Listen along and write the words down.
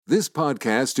This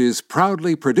podcast is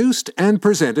proudly produced and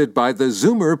presented by the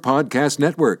Zoomer Podcast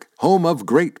Network, home of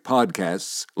great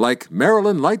podcasts like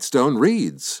Marilyn Lightstone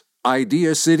Reads,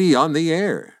 Idea City on the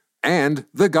Air, and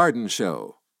The Garden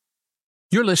Show.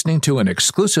 You're listening to an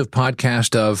exclusive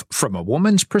podcast of From a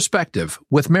Woman's Perspective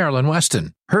with Marilyn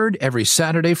Weston, heard every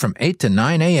Saturday from 8 to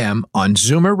 9 a.m. on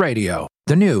Zoomer Radio,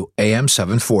 the new AM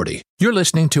 740. You're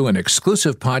listening to an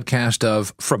exclusive podcast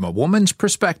of From a Woman's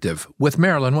Perspective with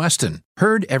Marilyn Weston,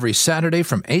 heard every Saturday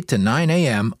from 8 to 9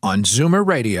 a.m. on Zoomer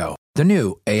Radio, the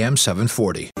new AM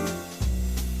 740.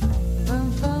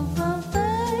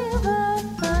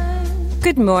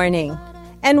 Good morning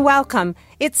and welcome.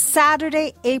 It's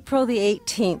Saturday, April the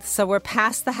 18th, so we're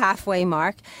past the halfway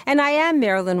mark, and I am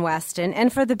Marilyn Weston,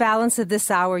 and for the balance of this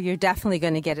hour, you're definitely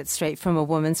going to get it straight from a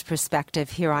woman's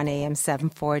perspective here on AM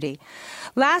 740.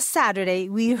 Last Saturday,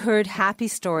 we heard happy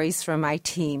stories from my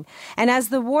team, and as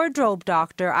the wardrobe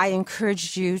doctor, I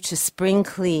encouraged you to spring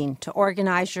clean, to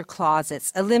organize your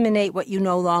closets, eliminate what you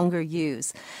no longer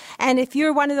use. And if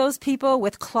you're one of those people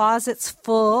with closets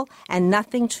full and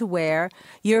nothing to wear,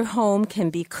 your home can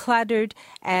be cluttered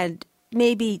and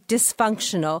maybe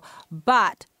dysfunctional,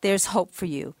 but there's hope for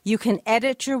you. You can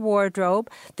edit your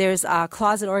wardrobe. There's a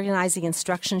closet organizing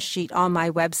instruction sheet on my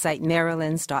website,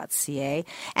 marilyns.ca,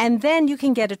 and then you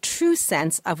can get a true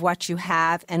sense of what you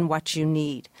have and what you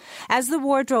need. As the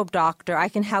wardrobe doctor, I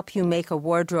can help you make a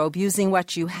wardrobe using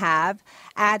what you have,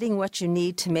 adding what you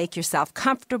need to make yourself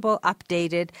comfortable,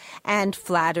 updated, and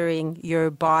flattering your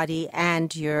body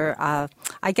and your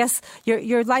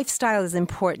lifestyle is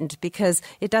important because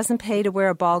it doesn't pay to wear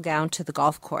a ball gown to the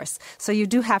golf course. So you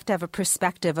do have to have a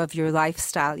perspective of your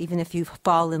lifestyle, even if you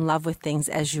fall in love with things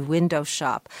as you window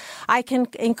shop. I can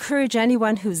encourage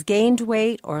anyone who's gained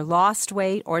weight or lost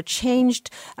weight or changed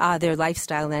their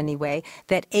lifestyle in any way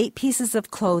that 8 pieces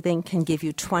of clothing can give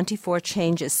you 24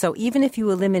 changes. So even if you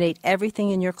eliminate everything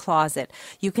in your closet,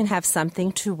 you can have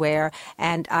something to wear,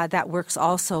 and that works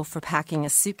also for packing a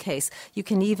suitcase. You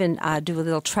can even do a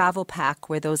little travel pack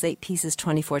where those 8 pieces,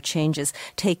 24 changes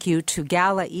take you to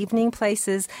gala evening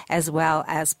places as well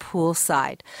as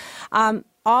poolside.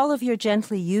 All of your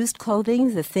gently used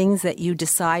clothing, the things that you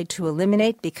decide to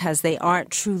eliminate because they aren't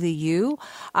truly you,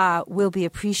 will be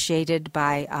appreciated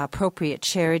by appropriate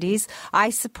charities.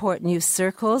 I support New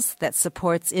Circles that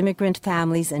supports immigrant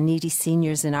families and needy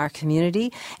seniors in our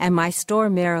community, and my store,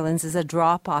 Marilyn's, is a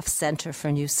drop-off center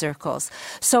for New Circles.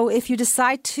 So if you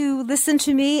decide to listen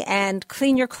to me and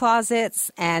clean your closets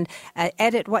and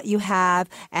edit what you have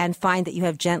and find that you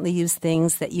have gently used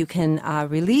things that you can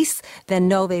release, then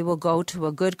know they will go to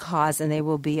a good cause and they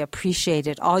will be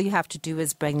appreciated. All you have to do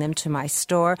is bring them to my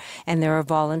store, and there are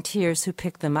volunteers who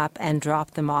pick them up and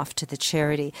drop them off to the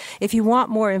charity. If you want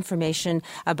more information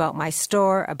about my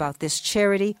store, about this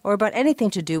charity, or about anything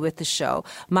to do with the show,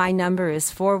 my number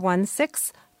is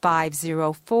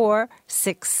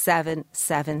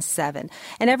 416-504-6777.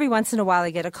 And every once in a while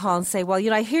I get a call and say,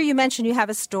 well, I hear you mention you have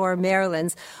a store,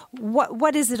 Marilyn's.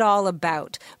 What is it all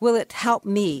about? Will it help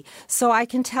me? So I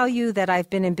can tell you that I've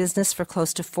been in business for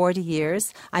close to 40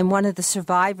 years. I'm one of the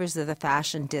survivors of the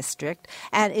fashion district,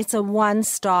 and it's a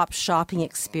one-stop shopping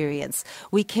experience.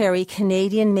 We carry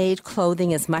Canadian-made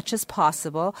clothing as much as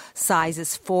possible,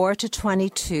 sizes 4 to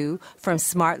 22, from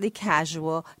smartly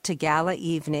casual to gala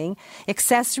evening.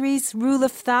 Accessories, rule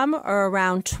of thumb, are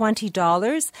around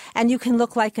 $20, and you can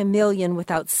look like $1 million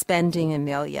without spending $1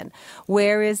 million.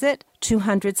 Where is it?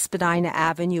 200 Spadina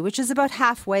Avenue, which is about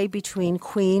halfway between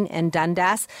Queen and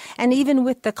Dundas. And even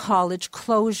with the college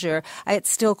closure, it's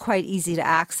still quite easy to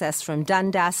access from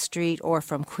Dundas Street or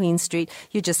from Queen Street.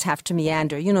 You just have to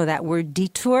meander. You know that word,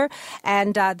 detour.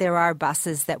 And there are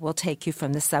buses that will take you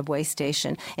from the subway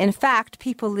station. In fact,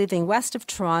 people living west of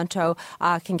Toronto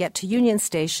can get to Union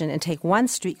Station and take one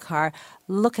streetcar,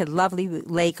 look at lovely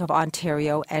Lake of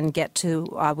Ontario, and get to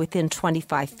within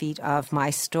 25 feet of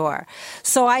my store.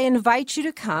 So I invite you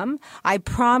to come. I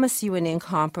promise you an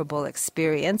incomparable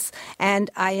experience, and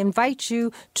I invite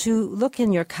you to look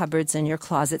in your cupboards and your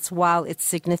closets while it's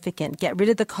significant. Get rid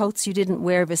of the coats you didn't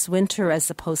wear this winter as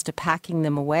opposed to packing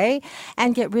them away,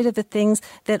 and get rid of the things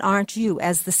that aren't you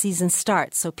as the season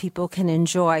starts so people can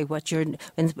enjoy what you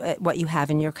have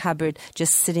in your cupboard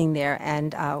just sitting there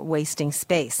and wasting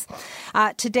space.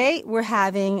 Today, we're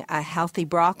having a healthy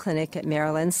bra clinic at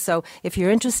Marilyn's. So if you're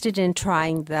interested in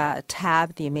trying the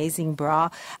TAB, the Amazing amazing bra,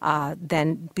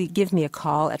 then give me a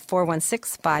call at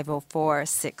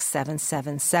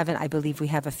 416-504-6777. I believe we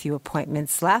have a few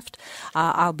appointments left.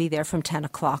 I'll be there from 10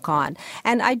 o'clock on.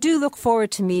 And I do look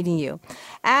forward to meeting you.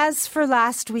 As for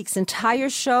last week's entire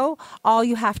show, all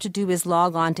you have to do is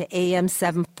log on to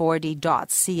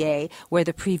am740.ca, where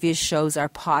the previous shows are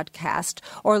podcast,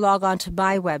 or log on to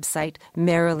my website,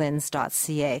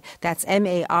 marilyns.ca. That's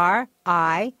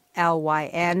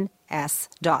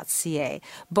MARILYNS.ca.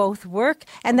 Both work,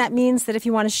 and that means that if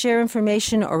you want to share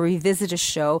information or revisit a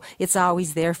show, it's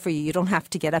always there for you. You don't have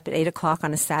to get up at 8 o'clock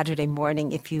on a Saturday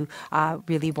morning if you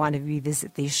really want to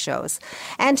revisit these shows.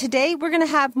 And today we're going to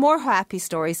have more happy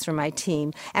stories from my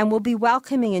team, and we'll be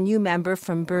welcoming a new member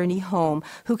from Bernie Home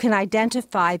who can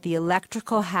identify the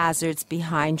electrical hazards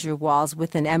behind your walls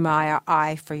with an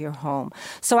MRI for your home.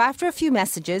 So after a few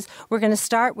messages, we're going to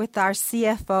start with our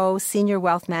CFO, Senior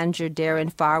Wealth Manager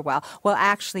Darren Farwell. Well,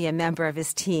 actually a member of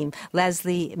his team,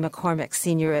 Leslie McCormick,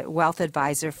 Senior Wealth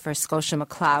Advisor for Scotia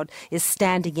McLeod, is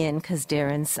standing in because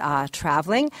Darren's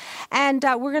traveling. And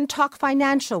we're going to talk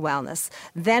financial wellness.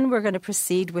 Then we're going to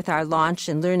proceed with our launch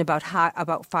and learn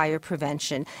about fire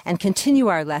prevention and continue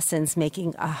our lessons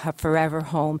making a forever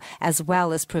home, as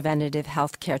well as preventative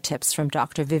health care tips from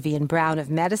Dr. Vivian Brown of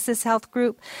Medicis Health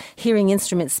Group. Hearing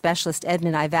instrument specialist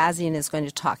Edmund Ivazian is going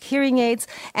to talk hearing aids,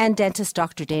 and dentist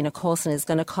Dr. Dana Colson is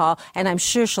going to call, and I'm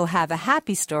sure she'll have a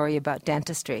happy story about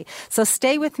dentistry. So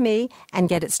stay with me and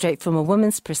get it straight from a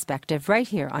woman's perspective right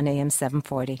here on AM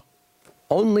 740.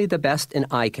 Only the best in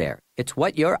eye care. It's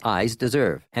what your eyes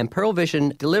deserve. And Pearl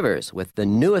Vision delivers with the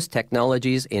newest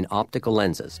technologies in optical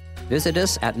lenses. Visit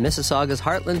us at Mississauga's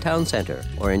Heartland Town Centre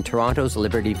or in Toronto's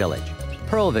Liberty Village.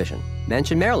 Pearl Vision.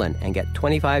 Mention Marilyn and get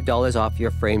 $25 off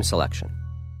your frame selection.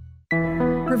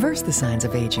 Reverse the signs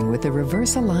of aging with the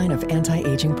Reversa line of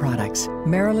anti-aging products.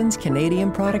 Marilyn's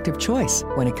Canadian product of choice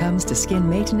when it comes to skin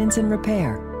maintenance and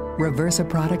repair. Reversa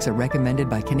products are recommended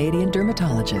by Canadian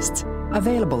dermatologists.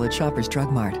 Available at Shoppers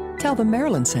Drug Mart. Tell them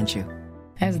Marilyn sent you.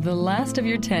 As the last of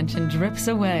your tension drips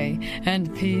away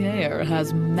and Pierre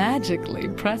has magically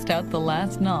pressed out the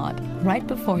last knot right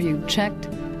before you checked,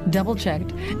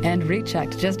 double-checked, and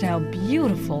rechecked just how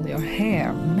beautiful your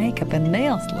hair, makeup, and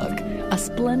nails look, a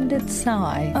splendid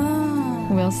sigh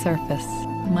will surface.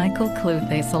 Michael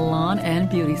Cluthe Salon and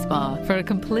Beauty Spa. For a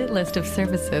complete list of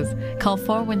services, call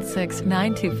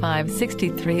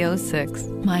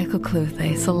 416-925-6306. Michael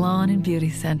Cluthe Salon and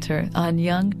Beauty Center on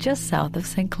Yonge, just south of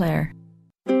St. Clair.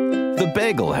 The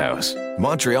Bagel House.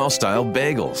 Montreal-style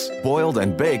bagels, boiled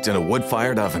and baked in a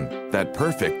wood-fired oven. That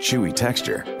perfect chewy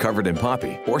texture, covered in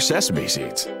poppy or sesame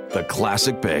seeds. The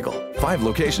classic bagel. 5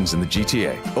 locations in the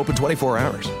GTA. Open 24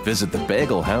 hours. Visit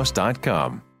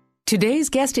thebagelhouse.com. Today's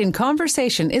guest in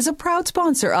conversation is a proud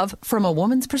sponsor of From a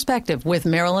Woman's Perspective with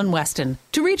Marilyn Weston.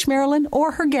 To reach Marilyn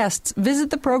or her guests,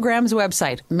 visit the program's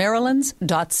website,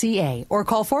 marilyns.ca, or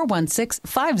call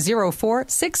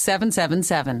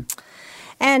 416-504-6777.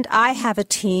 And I have a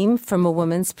team from a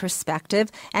woman's perspective,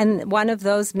 and one of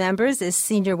those members is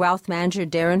Senior Wealth Manager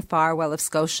Darren Farwell of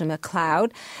Scotia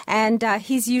McLeod, and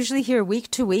he's usually here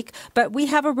week to week, but we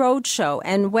have a road show,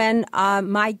 and when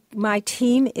my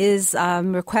team is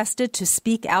requested to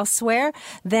speak elsewhere,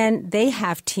 then they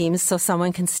have teams so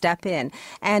someone can step in.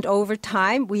 And over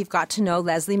time, we've got to know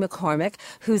Leslie McCormick,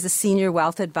 who's a Senior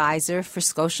Wealth Advisor for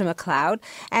Scotia McLeod.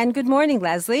 And good morning,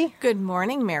 Leslie. Good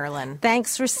morning, Marilyn.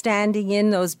 Thanks for standing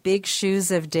in those big shoes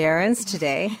of Darren's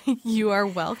today. You are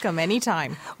welcome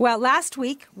anytime. Well, last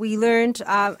week we learned,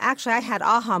 actually I had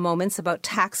aha moments about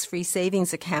tax-free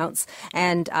savings accounts,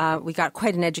 and we got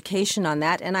quite an education on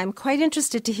that, and I'm quite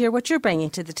interested to hear what you're bringing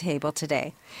to the table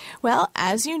today. Well,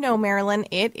 as you know, Marilyn,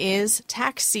 it is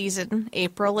tax season.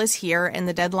 April is here, and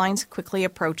the deadline's quickly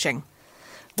approaching.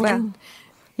 Well,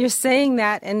 you're saying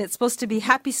that, and it's supposed to be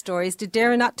happy stories. Did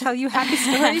Darren not tell you happy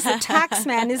stories? A tax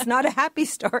man is not a happy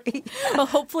story. Well,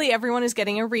 hopefully everyone is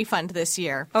getting a refund this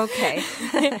year. Okay.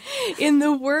 In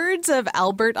the words of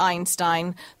Albert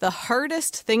Einstein, the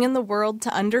hardest thing in the world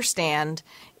to understand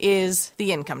is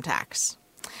the income tax.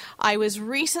 I was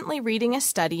recently reading a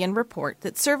study and report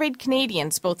that surveyed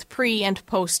Canadians both pre- and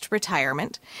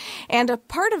post-retirement, and a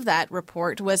part of that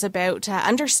report was about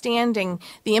understanding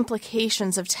the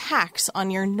implications of tax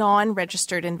on your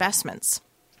non-registered investments.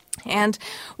 And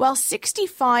while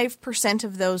 65%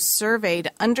 of those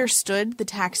surveyed understood the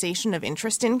taxation of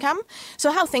interest income,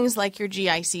 so how things like your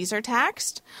GICs are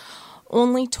taxed,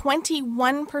 only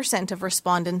 21% of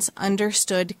respondents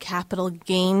understood capital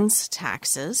gains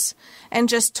taxes, and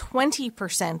just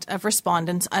 20% of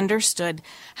respondents understood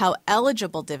how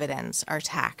eligible dividends are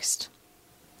taxed.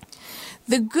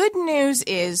 The good news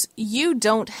is you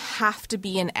don't have to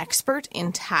be an expert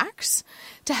in tax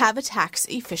to have a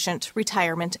tax-efficient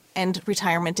retirement and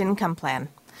retirement income plan.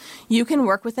 You can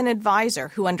work with an advisor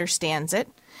who understands it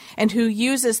and who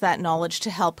uses that knowledge to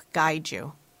help guide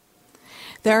you.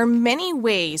 There are many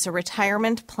ways a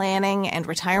retirement planning and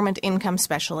retirement income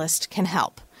specialist can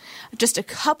help. Just a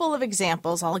couple of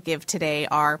examples I'll give today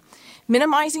are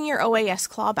minimizing your OAS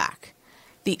clawback.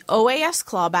 The OAS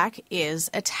clawback is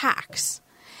a tax,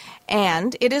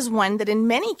 and it is one that in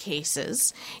many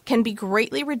cases can be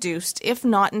greatly reduced, if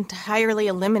not entirely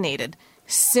eliminated,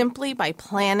 simply by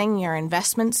planning your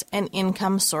investments and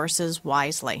income sources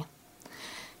wisely.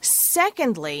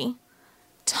 Secondly,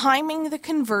 timing the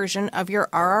conversion of your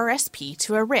RRSP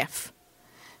to a RIF.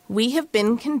 We have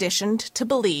been conditioned to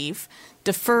believe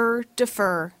defer,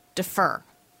 defer, defer.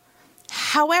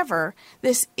 However,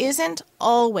 this isn't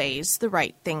always the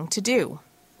right thing to do.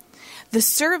 The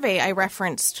survey I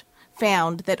referenced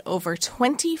found that over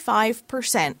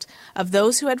 25% of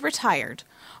those who had retired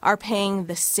are paying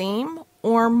the same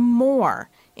or more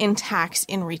in tax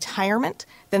in retirement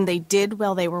than they did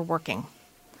while they were working.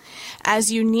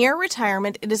 As you near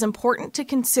retirement, it is important to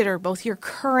consider both your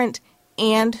current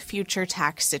and future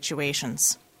tax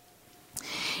situations.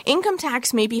 Income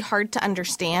tax may be hard to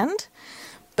understand,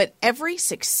 but every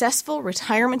successful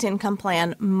retirement income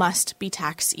plan must be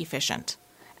tax efficient.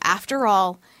 After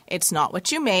all, it's not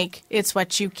what you make, it's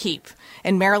what you keep.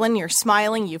 And Marilyn, you're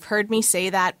smiling, you've heard me say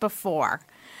that before.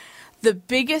 The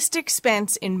biggest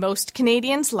expense in most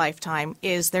Canadians' lifetime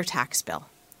is their tax bill.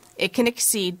 It can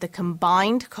exceed the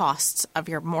combined costs of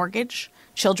your mortgage,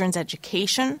 children's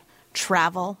education,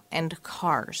 travel, and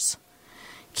cars.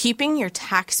 Keeping your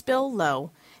tax bill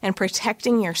low and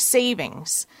protecting your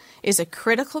savings is a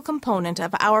critical component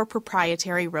of our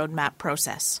proprietary roadmap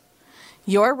process.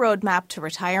 Your roadmap to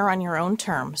retire on your own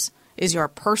terms is your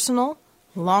personal,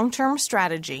 long-term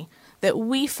strategy that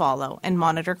we follow and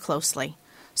monitor closely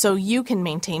so you can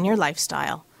maintain your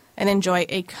lifestyle and enjoy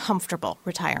a comfortable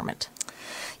retirement.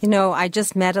 You know, I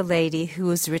just met a lady who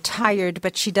is retired,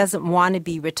 but she doesn't want to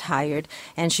be retired.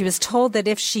 And she was told that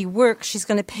if she works, she's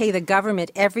going to pay the government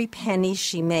every penny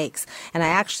she makes. And I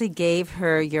actually gave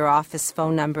her your office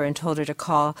phone number and told her to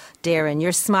call Darren.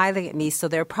 You're smiling at me, so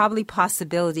there are probably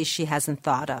possibilities she hasn't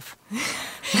thought of.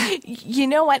 You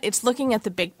know what? It's looking at the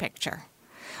big picture.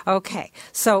 Okay,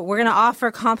 so we're going to offer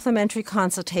a complimentary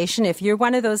consultation. If you're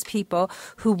one of those people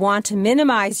who want to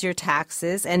minimize your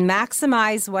taxes and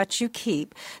maximize what you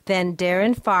keep, then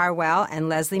Darren Farwell and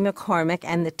Leslie McCormick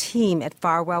and the team at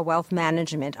Farwell Wealth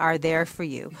Management are there for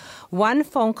you. One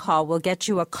phone call will get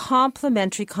you a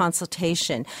complimentary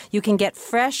consultation. You can get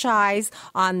fresh eyes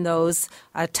on those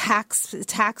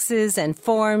taxes and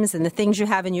forms and the things you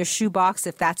have in your shoebox,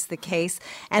 if that's the case,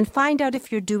 and find out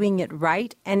if you're doing it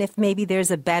right and if maybe there's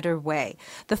a better way.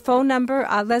 The phone number,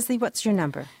 Leslie, what's your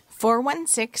number?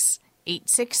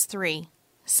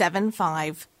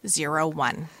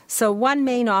 416-863-7501. So one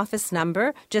main office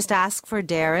number, just ask for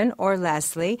Darren or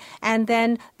Leslie, and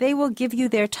then they will give you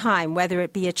their time, whether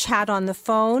it be a chat on the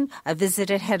phone, a visit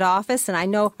at head office. And I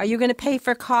know, are you going to pay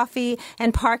for coffee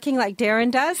and parking like Darren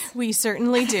does? We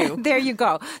certainly do. There you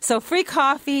go. So free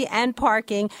coffee and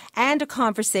parking and a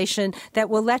conversation that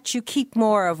will let you keep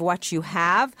more of what you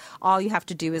have. All you have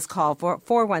to do is call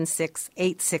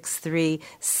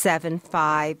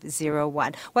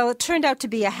 416-863-7501. Well, it turned out to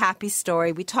be a happy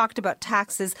story. We talked about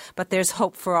taxes, but there's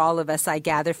hope for all of us, I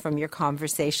gather, from your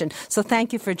conversation. So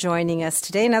thank you for joining us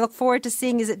today, and I look forward to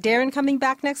seeing, is it Darren coming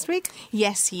back next week?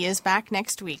 Yes, he is back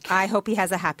next week. I hope he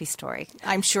has a happy story.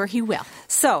 I'm sure he will.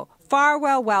 So,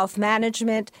 Farwell Wealth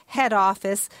Management, head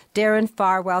office, Darren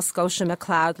Farwell, Scotia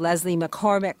McLeod, Leslie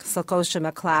McCormick, Scotia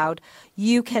McLeod.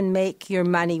 You can make your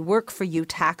money work for you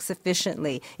tax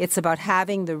efficiently. It's about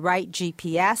having the right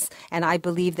GPS, and I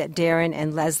believe that Darren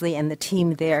and Leslie and the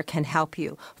team there can help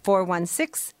you.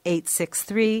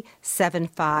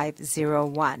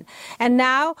 416-863-7501. And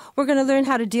now we're going to learn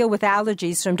how to deal with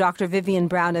allergies from Dr. Vivian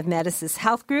Brown of Medisys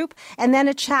Health Group, and then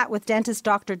a chat with dentist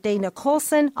Dr. Dana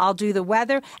Colson. I'll do the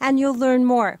weather, and you'll learn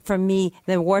more from me,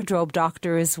 the wardrobe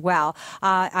doctor, as well.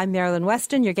 I'm Marilyn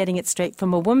Weston. You're getting it straight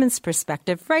from a woman's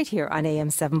perspective right here on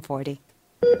AM 740.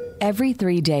 Every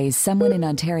 3 days, someone in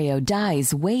Ontario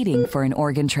dies waiting for an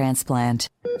organ transplant.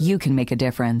 You can make a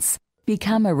difference.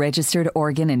 Become a registered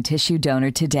organ and tissue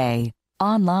donor today.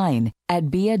 Online at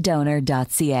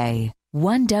beadonor.ca.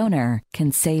 One donor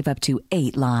can save up to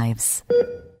 8 lives.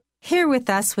 Here with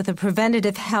us with a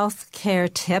preventative health care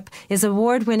tip is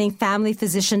award-winning family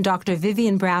physician Dr.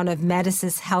 Vivian Brown of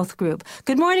Medicis Health Group.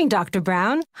 Good morning, Dr.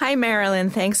 Brown. Hi,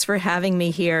 Marilyn. Thanks for having me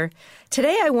here.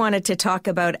 Today I wanted to talk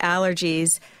about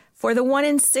allergies. For the 1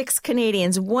 in 6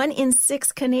 Canadians,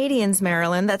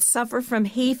 Marilyn, that suffer from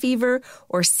hay fever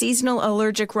or seasonal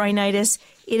allergic rhinitis,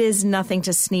 it is nothing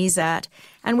to sneeze at.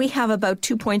 And we have about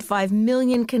 2.5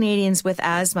 million Canadians with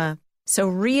asthma. So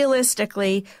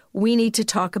realistically, we need to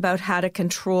talk about how to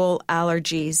control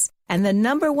allergies. And the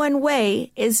number one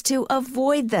way is to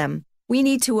avoid them. We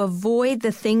need to avoid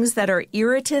the things that are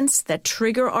irritants that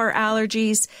trigger our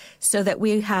allergies so that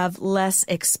we have less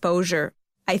exposure.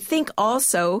 I think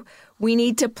also we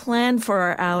need to plan for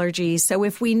our allergies. So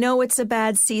if we know it's a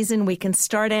bad season, we can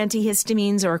start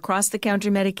antihistamines or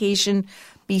across-the-counter medication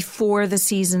before the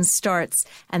season starts,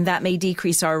 and that may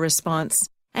decrease our response.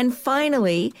 And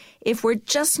finally, if we're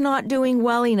just not doing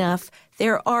well enough,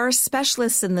 there are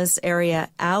specialists in this area,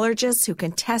 allergists who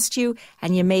can test you,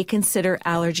 and you may consider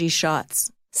allergy shots.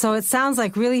 So it sounds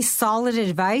like really solid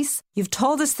advice. You've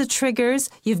told us the triggers.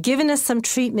 You've given us some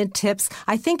treatment tips.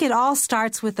 I think it all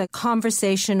starts with a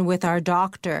conversation with our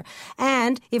doctor.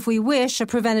 And if we wish, a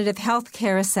preventative health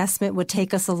care assessment would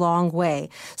take us a long way.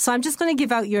 So I'm just going to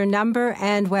give out your number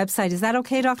and website. Is that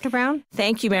okay, Dr. Brown?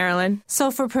 Thank you, Marilyn.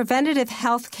 So for preventative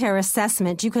health care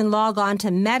assessment, you can log on to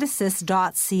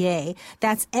medicis.ca.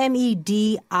 That's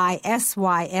medisys.ca.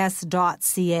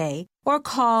 Or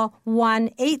call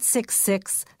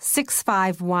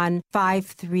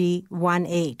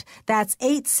 1-866-651-5318. That's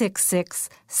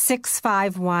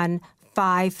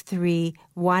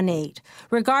 866-651-5318.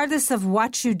 Regardless of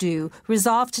what you do,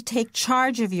 resolve to take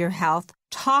charge of your health,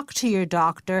 talk to your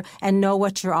doctor, and know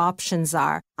what your options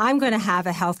are. I'm going to have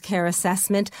a healthcare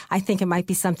assessment. I think it might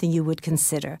be something you would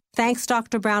consider. Thanks,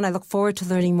 Dr. Brown. I look forward to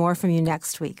learning more from you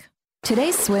next week.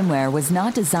 Today's swimwear was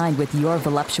not designed with your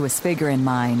voluptuous figure in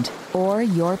mind or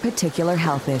your particular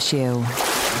health issue.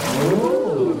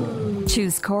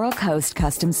 Choose Coral Coast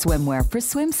Custom Swimwear for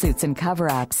swimsuits and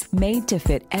cover-ups made to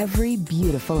fit every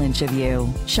beautiful inch of you.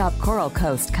 Shop Coral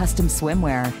Coast Custom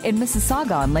Swimwear in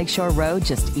Mississauga on Lakeshore Road,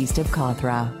 just east of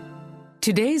Cawthra.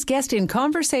 Today's guest in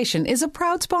conversation is a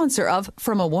proud sponsor of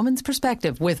From a Woman's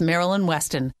Perspective with Marilyn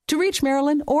Weston. To reach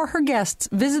Marilyn or her guests,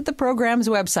 visit the program's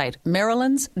website,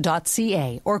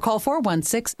 marilyns.ca, or call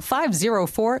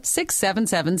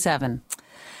 416-504-6777.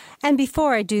 And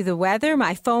before I do the weather,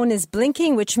 my phone is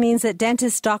blinking, which means that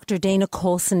dentist Dr. Dana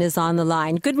Colson is on the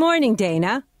line. Good morning,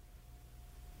 Dana.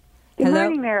 Good Hello?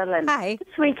 morning, Marilyn. Hi.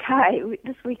 This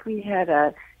week we had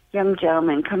a young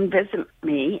gentleman come visit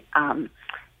me.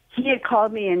 He had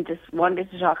called me and just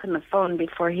wanted to talk on the phone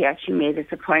before he actually made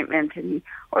his appointment. And he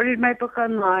ordered my book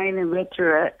online and read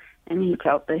through it. And he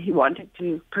felt that he wanted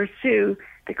to pursue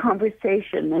the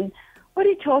conversation. And what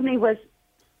he told me was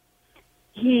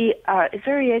he is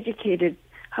very educated.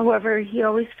 However, he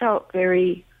always felt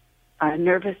very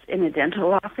nervous in a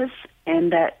dental office.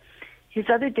 And that his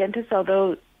other dentist,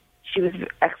 although she was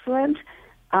excellent,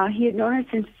 he had known her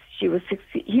since he was 6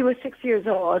 years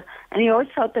old, and he always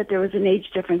felt that there was an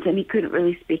age difference and he couldn't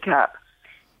really speak up.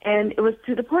 And it was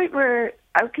to the point where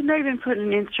I could not even put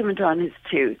an instrument on his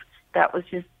tooth. That was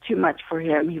just too much for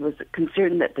him. He was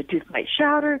concerned that the tooth might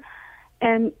shatter.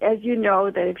 And as you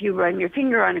know, that if you run your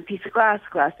finger on a piece of glass,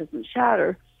 glass doesn't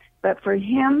shatter. But for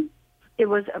him, it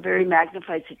was a very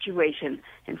magnified situation.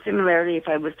 And similarly, if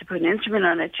I was to put an instrument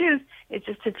on a tooth, it's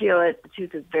just to feel that the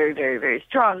tooth is very, very, very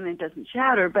strong and it doesn't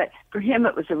shatter. But for him,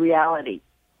 it was a reality.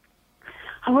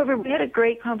 However, we had a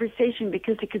great conversation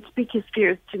because he could speak his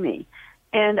fears to me.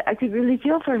 And I could really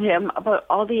feel for him about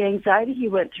all the anxiety he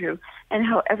went through and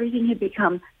how everything had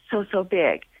become so, so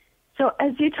big. So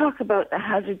as you talk about the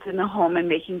hazards in the home and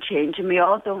making change, and we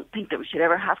all don't think that we should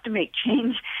ever have to make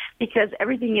change because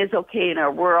everything is okay in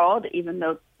our world, even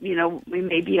though, you know, we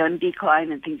may be on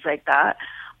decline and things like that.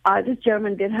 This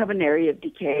gentleman did have an area of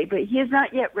decay, but he is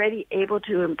not yet able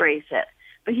to embrace it.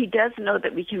 But he does know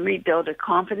that we can rebuild a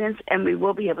confidence and we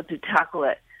will be able to tackle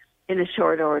it in a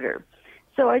short order.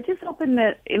 So I just open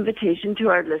the invitation to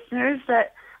our listeners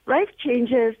that life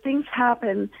changes, things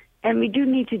happen, and we do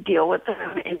need to deal with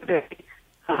them in a very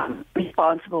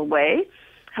responsible way.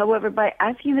 However, by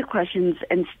asking the questions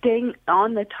and staying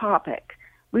on the topic,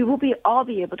 we will all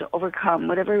be able to overcome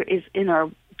whatever is in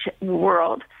our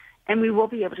world, and we will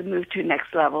be able to move to a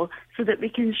next level so that we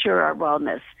can ensure our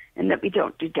wellness and that we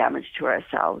don't do damage to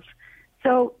ourselves.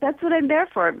 So that's what I'm there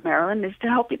for, Marilyn, is to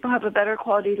help people have a better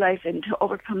quality life and to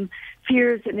overcome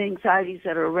fears and anxieties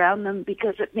that are around them,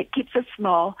 because it keeps us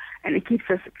small and it keeps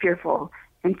us fearful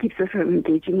and keeps us from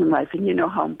engaging in life. And you know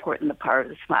how important the power of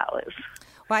the smile is.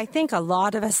 Well, I think a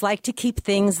lot of us like to keep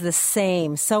things the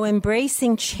same. So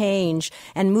embracing change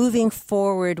and moving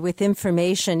forward with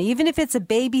information, even if it's a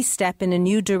baby step in a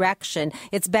new direction,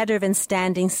 it's better than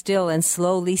standing still and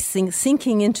slowly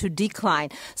sinking into decline.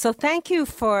 So thank you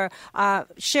for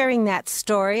sharing that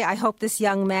story. I hope this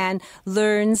young man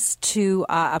learns to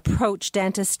approach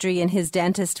dentistry and his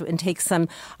dentist and take some,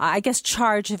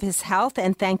 charge of his health.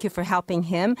 And thank you for helping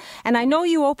him. And I know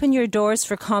you open your doors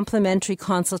for complimentary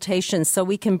consultations, so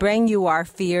we can bring you our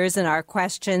fears and our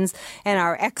questions and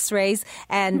our x-rays,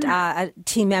 and a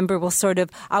team member will sort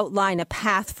of outline a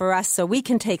path for us so we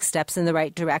can take steps in the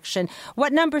right direction.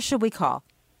 What number should we call?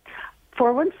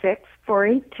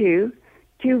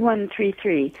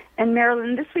 416-482-2133. And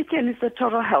Marilyn, this weekend is the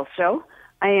Total Health Show.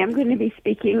 I am going to be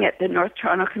speaking at the North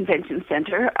Toronto Convention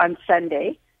Centre on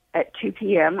Sunday at 2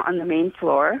 p.m. on the main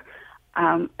floor.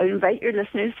 I invite your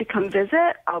listeners to come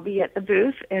visit. I'll be at the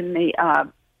booth in the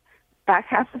back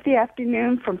half of the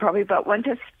afternoon from probably about 1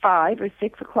 to 5 or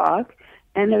 6 o'clock.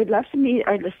 And I would love to meet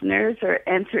our listeners or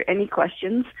answer any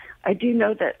questions. I do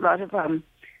know that a lot of our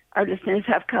listeners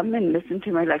have come and listened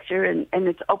to my lecture, and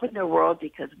it's opened their world,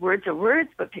 because words are words,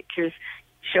 but pictures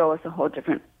show us a whole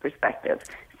different perspective.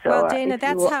 So, well, Dana,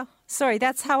 that's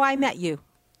how I met you.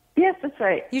 Yes, that's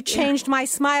right. You changed my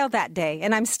smile that day,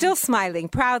 and I'm still smiling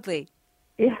proudly.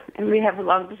 Yeah, and we have a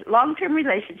long-term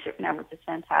relationship now, which is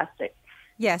fantastic.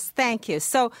 Yes, thank you.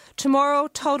 So tomorrow,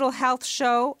 Total Health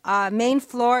Show, main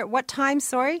floor. What time?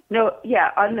 Sorry. No,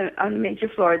 yeah, on the major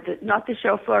floor, not the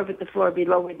show floor, but the floor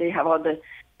below where they have all the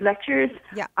lectures.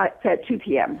 Yeah, it's at 2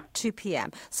 p.m. 2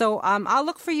 p.m. So I'll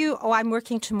look for you. Oh, I'm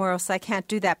working tomorrow, so I can't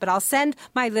do that. But I'll send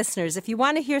my listeners. If you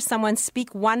want to hear someone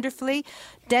speak wonderfully,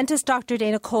 dentist Dr.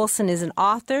 Dana Colson is an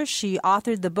author. She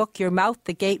authored the book, Your Mouth,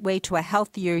 The Gateway to a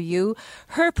Healthier You.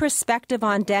 Her perspective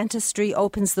on dentistry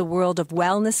opens the world of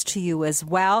wellness to you as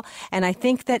well. And I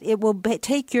think that it will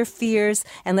take your fears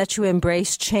and let you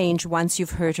embrace change once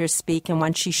you've heard her speak and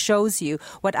once she shows you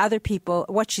what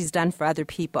she's done for other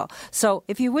people. So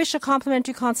if you wish a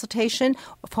complimentary consultation,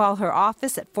 call her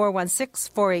office at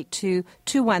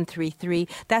 416-482-2133.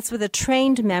 That's with a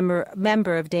trained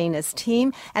member of Dana's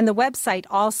team. And the website,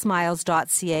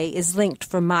 allsmiles.ca, is linked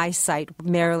from my site,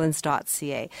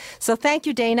 marylands.ca. So thank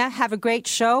you, Dana. Have a great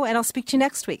show, and I'll speak to you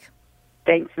next week.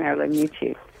 Thanks, Marilyn. You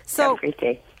too. Have a great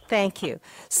day. Thank you.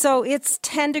 So it's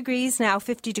 10 degrees now,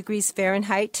 50 degrees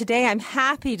Fahrenheit. Today, I'm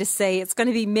happy to say it's going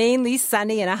to be mainly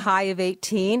sunny and a high of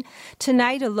 18.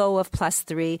 Tonight, a low of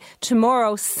 +3.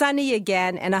 Tomorrow, sunny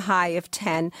again and a high of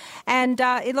 10. And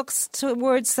it looks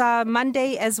towards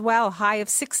Monday as well, high of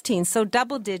 16. So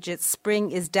double digits,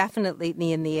 spring is definitely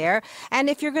in the air. And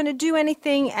if you're going to do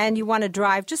anything and you want to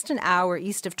drive just an hour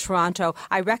east of Toronto,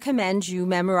 I recommend you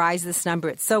memorize this number.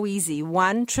 It's so easy,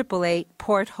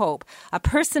 1-888-PORT HOPE. A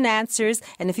person answers,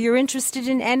 and if you're interested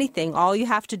in anything, all you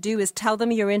have to do is tell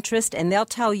them your interest, and they'll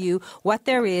tell you what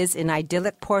there is in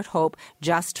idyllic Port Hope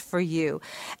just for you.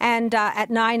 And at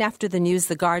 9 after the news,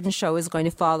 the Garden Show is going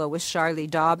to follow with Charlie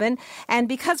Dobbin. And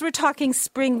because we're talking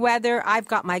spring weather, I've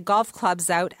got my golf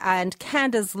clubs out, and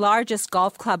Canada's largest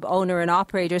golf club owner and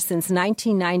operator since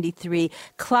 1993,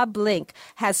 Club Link,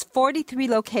 has 43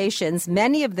 locations,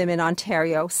 many of them in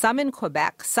Ontario, some in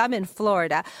Quebec, some in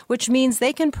Florida, which means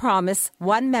they can promise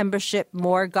one membership,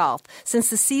 more golf. Since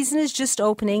the season is just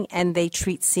opening and they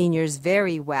treat seniors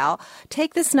very well,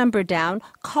 take this number down,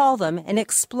 call them, and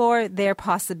explore their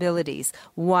possibilities.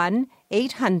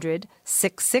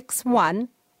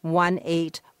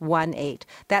 1-800-661-1818.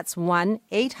 That's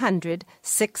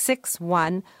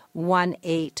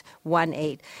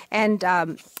 1-800-661-1818. And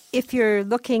if you're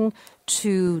looking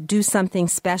to do something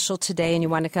special today and you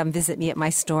want to come visit me at my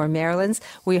store, Maryland's,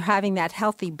 we're having that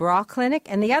Healthy Bra Clinic.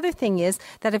 And the other thing is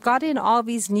that I've got in all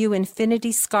these new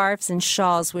infinity scarves and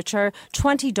shawls, which are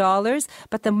 $20.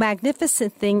 But the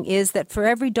magnificent thing is that for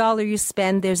every dollar you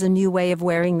spend, there's a new way of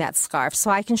wearing that scarf.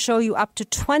 So I can show you up to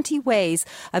 20 ways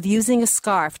of using a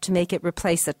scarf to make it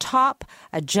replace a top,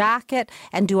 a jacket,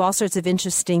 and do all sorts of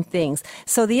interesting things.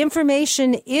 So the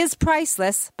information is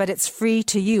priceless, but it's free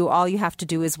to you. All you have to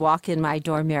do is walk in my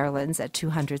door, Maryland's, at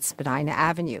 200 Spadina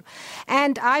Avenue.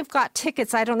 And I've got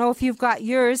tickets. I don't know if you've got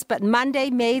yours, but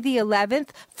Monday, May the 11th,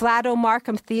 Flato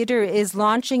Markham Theatre is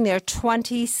launching their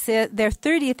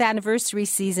 30th anniversary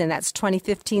season. That's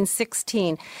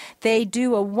 2015-16. They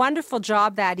do a wonderful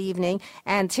job that evening,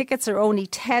 and tickets are only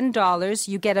 $10.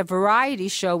 You get a variety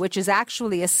show, which is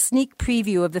actually a sneak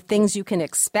preview of the things you can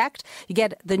expect. You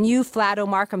get the new Flato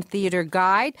Markham Theatre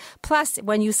guide. Plus,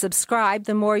 when you subscribe,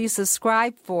 the more you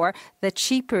subscribe for, the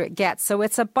cheaper it gets. So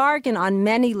it's a bargain on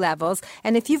many levels.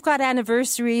 And if you've got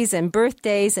anniversaries and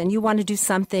birthdays and you want to do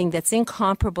something that's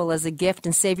incomparable as a gift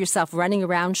and save yourself running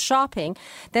around shopping,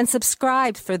 then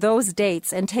subscribe for those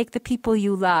dates and take the people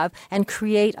you love and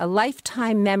create a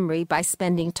lifetime memory by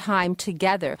spending time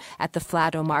together at the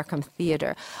Flado Markham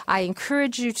Theatre. I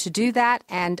encourage you to do that,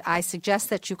 and I suggest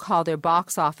that you call their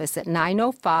box office at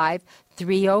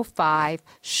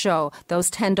 905-305-SHOW. Those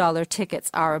 $10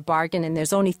 tickets are a bargain, and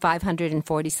there's only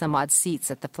 540 some odd seats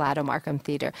at the Flado Markham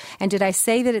Theatre. And did I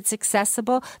say that it's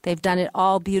accessible? They've done it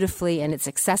all beautifully, and it's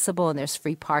accessible, and there's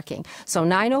free parking. So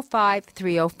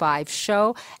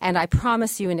 905-305-SHOW, and I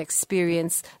promise you an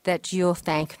experience that you'll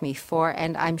thank me for,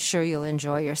 and I'm sure you'll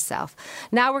enjoy yourself.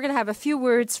 Now we're going to have a few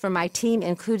words from my team,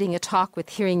 including a talk with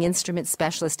hearing instrument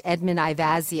specialist Edmund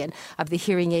Ivazian of the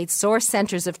Hearing Aid Source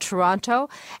Centres of Toronto.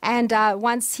 And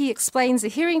once he explains the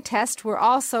hearing test, we're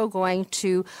also going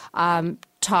to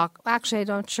talk. Actually, I'm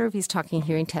not sure if he's talking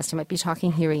hearing test. He might be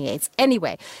talking hearing aids.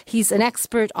 Anyway, he's an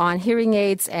expert on hearing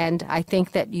aids, and I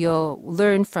think that you'll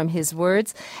learn from his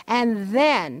words. And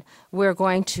then we're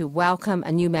going to welcome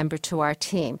a new member to our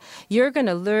team. You're going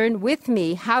to learn with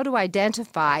me how to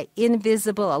identify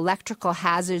invisible electrical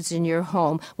hazards in your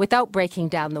home without breaking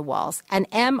down the walls. An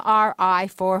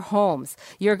MRI for homes.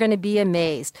 You're going to be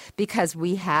amazed because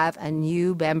we have a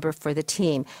new member for the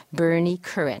team, Bernie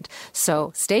Current.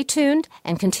 So stay tuned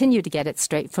and continue to get it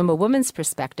straight from a woman's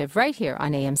perspective right here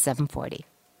on AM 740.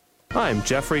 I'm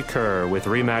Jeffrey Kerr with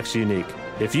RE/MAX Unique.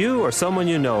 If you or someone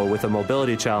you know with a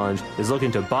mobility challenge is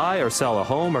looking to buy or sell a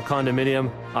home or condominium,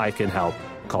 I can help.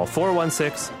 Call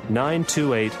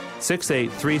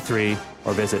 416-928-6833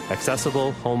 or visit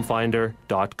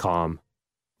accessiblehomefinder.com.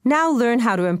 Now learn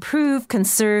how to improve,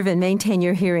 conserve, and maintain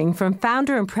your hearing from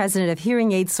founder and president of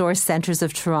Hearing Aid Source Centres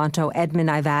of Toronto, Edmund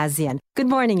Ivazian. Good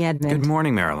morning, Edmund. Good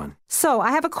morning, Marilyn. So I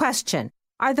have a question.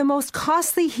 Are the most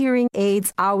costly hearing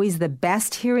aids always the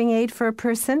best hearing aid for a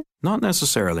person? Not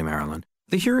necessarily, Marilyn.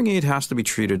 The hearing aid has to be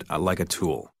treated like a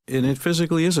tool. And it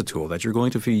physically is a tool that you're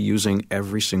going to be using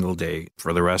every single day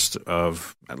for the rest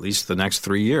of at least the next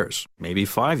 3 years, maybe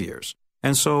 5 years.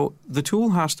 And so the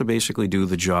tool has to basically do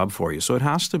the job for you. So it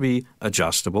has to be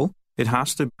adjustable. It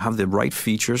has to have the right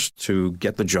features to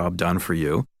get the job done for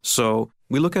you. So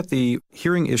we look at the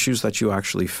hearing issues that you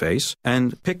actually face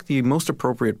and pick the most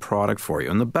appropriate product for you.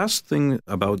 And the best thing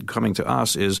about coming to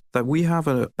us is that we have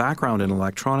a background in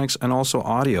electronics and also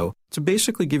audio to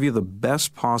basically give you the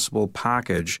best possible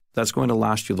package that's going to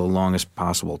last you the longest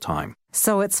possible time.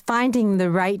 So it's finding the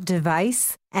right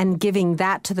device and giving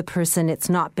that to the person. It's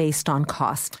not based on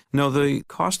cost. No, the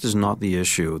cost is not the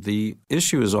issue. The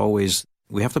issue is always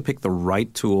we have to pick the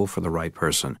right tool for the right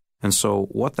person. And so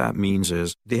what that means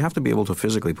is they have to be able to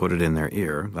physically put it in their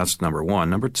ear. That's number one.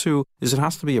 Number two is it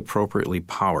has to be appropriately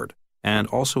powered and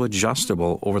also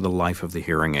adjustable over the life of the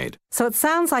hearing aid. So it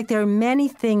sounds like there are many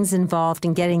things involved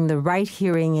in getting the right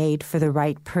hearing aid for the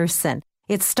right person.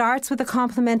 It starts with a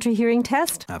complimentary hearing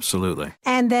test? Absolutely.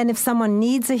 And then if someone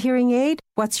needs a hearing aid,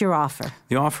 what's your offer?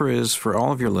 The offer is for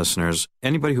all of your listeners,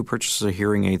 anybody who purchases a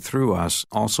hearing aid through us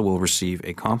also will receive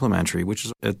a complimentary, which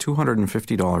is a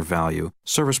 $250 value,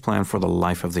 service plan for the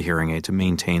life of the hearing aid to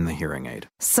maintain the hearing aid.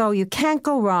 So you can't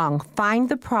go wrong. Find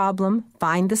the problem,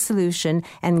 find the solution,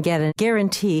 and get a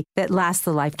guarantee that lasts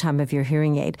the lifetime of your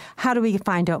hearing aid. How do we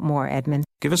find out more, Edmund?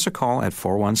 Give us a call at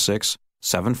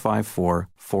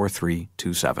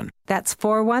 416-754-4327. That's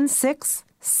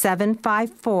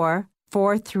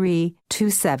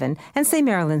 416-754-4327. And say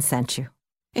Marilyn sent you.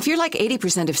 If you're like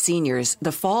 80% of seniors,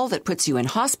 the fall that puts you in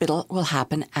hospital will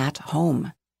happen at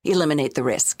home. Eliminate the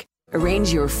risk.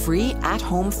 Arrange your free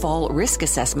at-home fall risk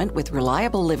assessment with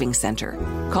Reliable Living Center.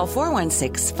 Call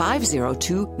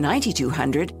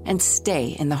 416-502-9200 and stay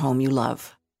in the home you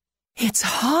love. It's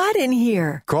hot in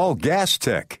here. Call Gas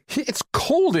Tech. It's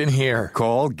cold in here.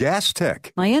 Call Gas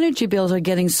Tech. My energy bills are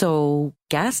getting so...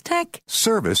 Gas Tech?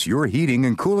 Service your heating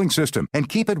and cooling system and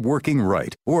keep it working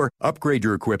right. Or upgrade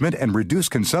your equipment and reduce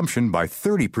consumption by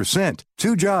 30%.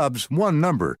 2 jobs, 1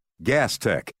 number. Gas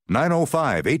Tech.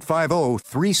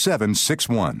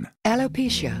 905-850-3761.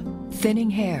 Alopecia,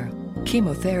 thinning hair,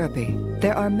 chemotherapy.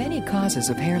 There are many causes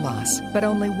of hair loss, but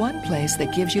only one place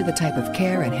that gives you the type of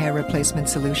care and hair replacement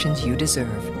solutions you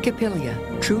deserve. Capilia,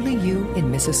 Truly You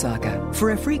in Mississauga. For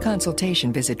a free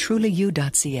consultation, visit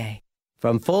trulyu.ca.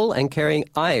 From full and caring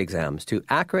eye exams to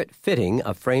accurate fitting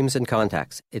of frames and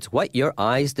contacts, it's what your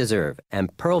eyes deserve,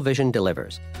 and Pearl Vision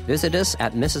delivers. Visit us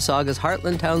at Mississauga's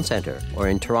Heartland Town Centre or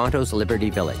in Toronto's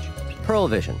Liberty Village. Pearl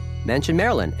Vision. Mention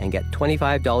Marilyn and get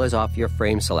 $25 off your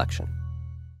frame selection.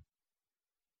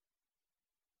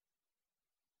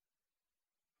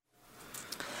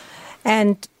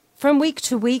 And from week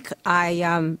to week,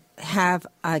 I have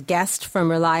a guest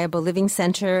from Reliable Living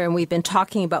Center, and we've been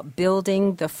talking about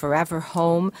building the forever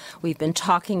home. We've been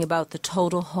talking about the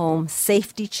total home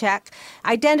safety check,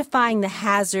 identifying the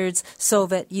hazards so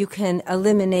that you can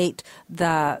eliminate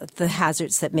the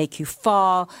hazards that make you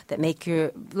fall, that make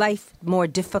your life more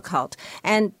difficult.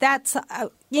 And that's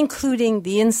including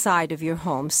the inside of your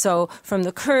home. So from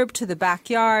the curb to the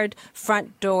backyard,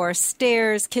 front door,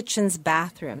 stairs, kitchens,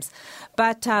 bathrooms.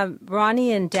 But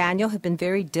Ronnie and Daniel have been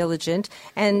very diligent,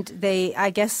 and they, I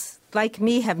guess, like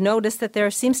me, have noticed that there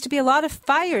seems to be a lot of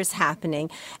fires happening,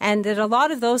 and that a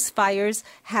lot of those fires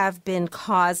have been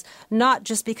caused not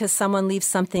just because someone leaves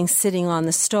something sitting on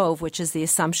the stove, which is the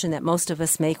assumption that most of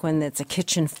us make when it's a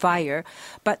kitchen fire,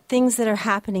 but things that are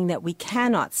happening that we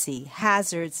cannot see,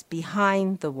 hazards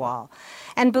behind the wall.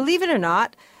 And believe it or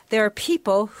not, there are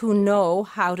people who know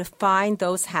how to find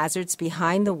those hazards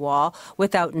behind the wall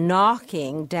without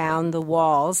knocking down the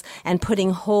walls and putting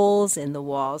holes in the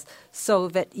walls so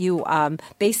that you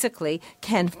basically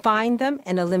can find them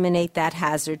and eliminate that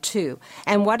hazard too.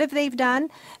 And what have they done?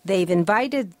 They've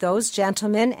invited those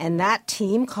gentlemen and that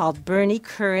team called Bernie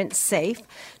Current Safe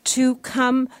to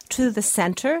come to the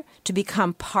center, to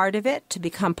become part of it, to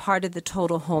become part of the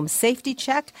total home safety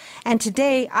check. And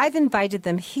today I've invited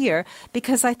them here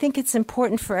because I think it's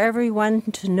important for everyone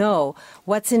to know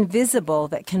what's invisible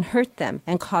that can hurt them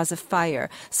and cause a fire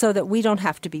so that we don't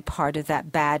have to be part of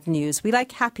that bad news. We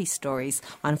like happy stories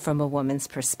on From a Woman's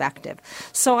Perspective.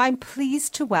 So I'm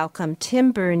pleased to welcome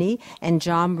Tim Burney and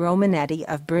John Romanetti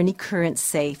of Bernie Current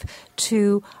Safe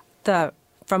to the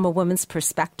From a Woman's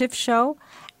Perspective show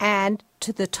and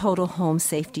to the Total Home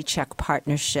Safety Check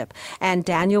Partnership. And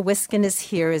Daniel Wiskin is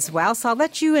here as well. So I'll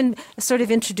let you sort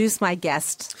of introduce my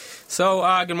guest. So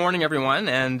good morning, everyone.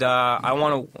 And I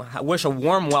want to wish a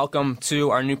warm welcome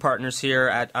to our new partners here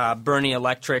at Bernie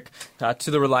Electric,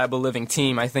 to the Reliable Living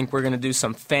team. I think we're going to do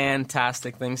some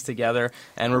fantastic things together,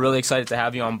 and we're really excited to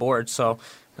have you on board. So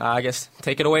I guess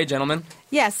take it away, gentlemen.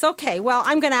 Yes, okay. Well,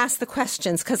 I'm going to ask the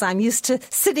questions because I'm used to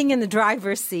sitting in the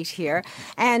driver's seat here.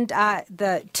 And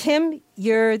Tim,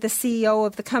 you're the CEO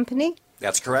of the company?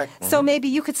 That's correct. Mm-hmm. So maybe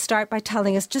you could start by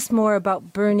telling us just more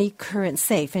about Bernie Current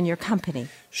Safe and your company.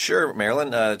 Sure,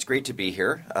 Marilyn. It's great to be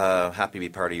here. Happy to be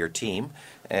part of your team.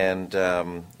 And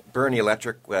Bernie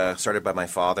Electric started by my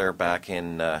father back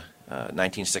in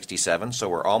 1967, so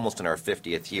we're almost in our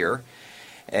 50th year.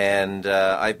 And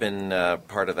I've been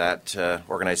part of that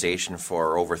organization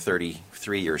for over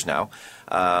 33 years now.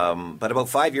 But about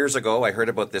 5 years ago, I heard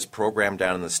about this program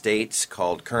down in the States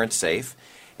called Current Safe.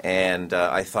 And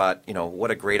I thought,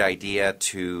 what a great idea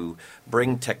to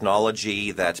bring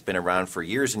technology that's been around for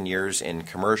years and years in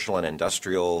commercial and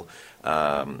industrial,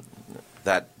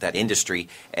 that industry,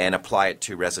 and apply it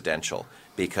to residential.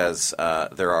 Because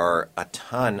there are a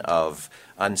ton of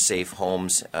unsafe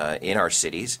homes in our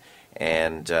cities.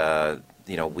 And,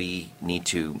 we need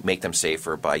to make them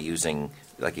safer by using,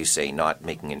 like you say, not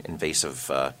making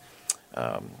invasive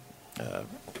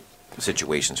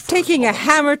situations. Taking a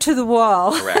hammer to the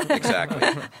wall. Correct,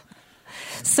 exactly.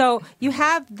 So you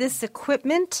have this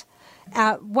equipment.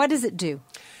 What does it do?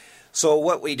 So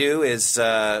what we do is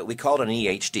we call it an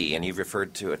EHD, and you've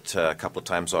referred to it a couple of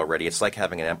times already. It's like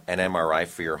having an MRI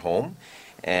for your home.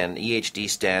 And EHD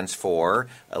stands for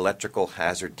Electrical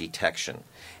Hazard Detection.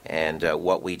 And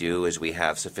what we do is we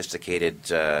have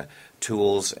sophisticated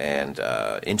tools and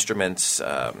instruments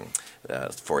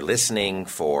for listening,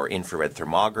 for infrared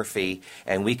thermography,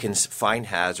 and we can find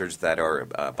hazards that are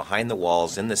behind the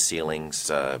walls, in the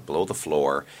ceilings, below the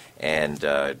floor, and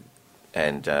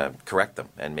correct them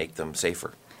and make them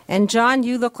safer. And John,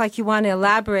 you look like you want to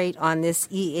elaborate on this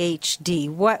EHD.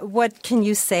 What can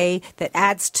you say that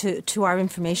adds to our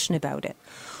information about it?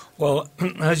 Well,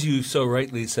 as you so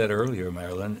rightly said earlier,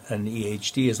 Marilyn, an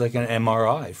EHD is like an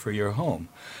MRI for your home.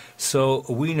 So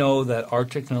we know that our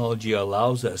technology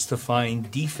allows us to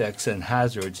find defects and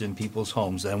hazards in people's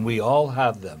homes, and we all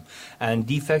have them. And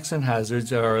defects and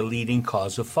hazards are a leading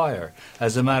cause of fire.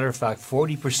 As a matter of fact,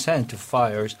 40% of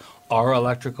fires are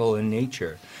electrical in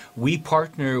nature. We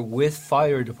partner with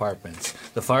fire departments.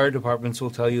 The fire departments will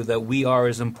tell you that we are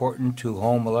as important to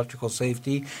home electrical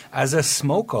safety as a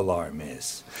smoke alarm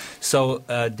is. So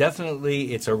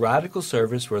definitely it's a radical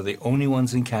service. We're the only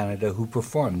ones in Canada who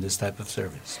perform this type of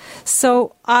service.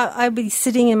 So I'd be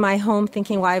sitting in my home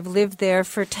thinking, well, I've lived there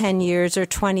for 10 years or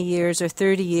 20 years or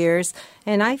 30 years,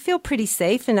 and I feel pretty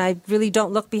safe, and I really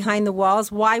don't look behind the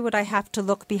walls. Why would I have to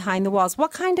look behind the walls?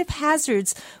 What kind of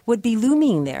hazards would be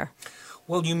looming there?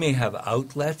 Well, you may have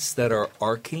outlets that are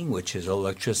arcing, which is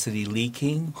electricity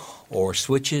leaking, or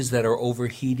switches that are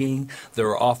overheating. There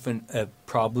are often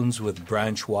problems with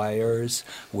branch wires,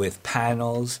 with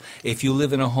panels. If you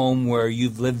live in a home where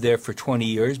you've lived there for 20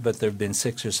 years, but there have been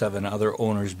 6 or 7 other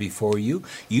owners before you,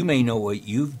 you may know what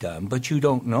you've done, but you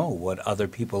don't know what other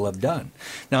people have done.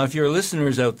 Now, if your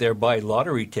listeners out there buy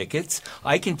lottery tickets,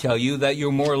 I can tell you that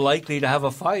you're more likely to have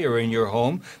a fire in your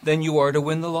home than you are to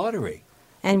win the lottery.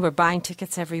 And we're buying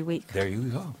tickets every week. There you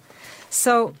go.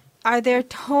 So are there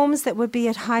homes that would be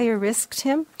at higher risk,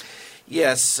 Tim?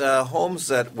 Yes, homes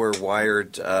that were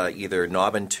wired either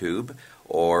knob and tube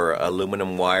or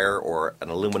aluminum wire or an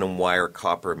aluminum wire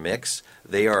copper mix,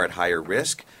 they are at higher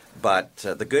risk. But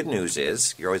the good news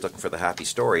is, you're always looking for the happy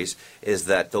stories, is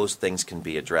that those things can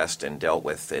be addressed and dealt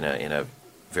with in a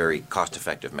very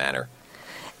cost-effective manner.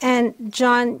 And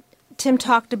John, Tim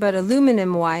talked about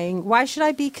aluminum wiring. Why should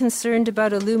I be concerned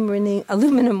about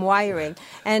aluminum wiring?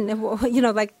 And,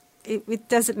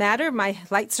 does it matter? My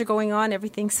lights are going on,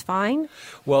 everything's fine?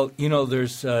 Well,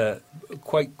 there's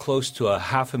quite close to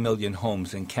 500,000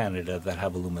 homes in Canada that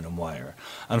have aluminum wire.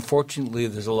 Unfortunately,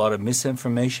 there's a lot of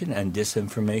misinformation and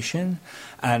disinformation,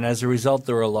 and as a result,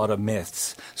 there are a lot of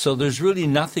myths. So there's really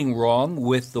nothing wrong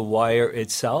with the wire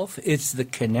itself. It's the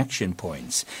connection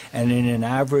points. And in an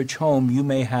average home, you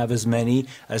may have as many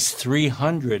as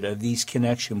 300 of these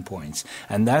connection points.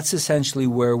 And that's essentially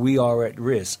where we are at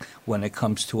risk when it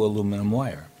comes to aluminum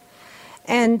wire.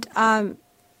 And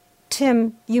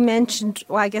Tim, you mentioned,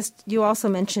 I guess you also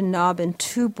mentioned knob and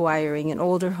tube wiring in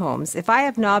older homes. If I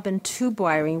have knob and tube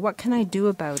wiring, what can I do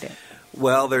about it?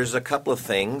 Well, there's a couple of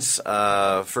things.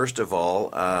 First of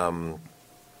all,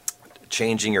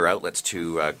 changing your outlets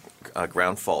to a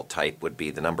ground fault type would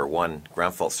be the number one,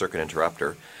 ground fault circuit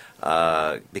interrupter,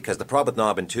 because the problem with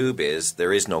knob and tube is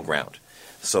there is no ground.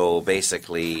 So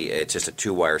basically, it's just a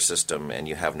two-wire system and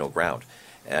you have no ground.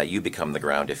 You become the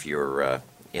ground if you're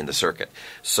in the circuit.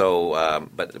 So,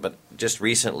 but just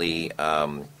recently,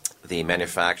 the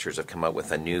manufacturers have come out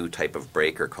with a new type of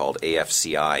breaker called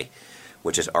AFCI,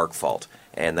 which is arc fault,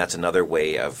 and that's another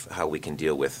way of how we can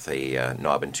deal with a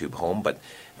knob and tube home. But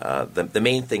the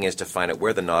main thing is to find out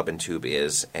where the knob and tube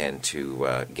is and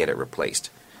to get it replaced,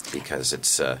 because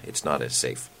it's not as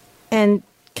safe. And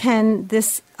can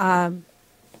this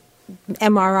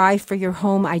MRI for your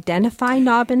home identify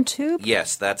knob and tube?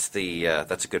 Yes, that's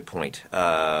a good point.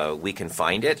 We can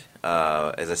find it,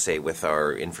 as I say, with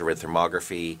our infrared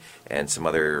thermography and some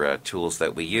other tools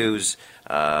that we use.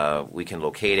 We can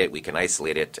locate it, we can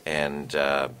isolate it, and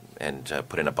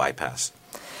put in a bypass.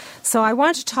 So I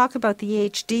want to talk about the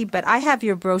HD, but I have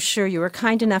your brochure. You were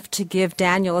kind enough to give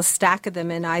Daniel a stack of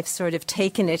them, and I've sort of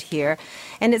taken it here.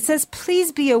 And it says,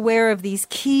 please be aware of these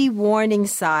key warning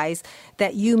signs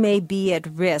that you may be at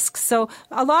risk. So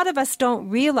a lot of us don't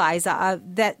realize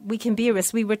that we can be at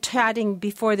risk. We were chatting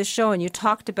before the show, and you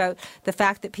talked about the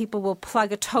fact that people will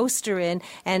plug a toaster in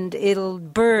and it'll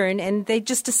burn, and they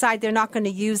just decide they're not going to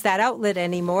use that outlet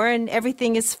anymore, and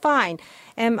everything is fine.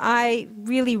 Am I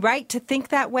really right to think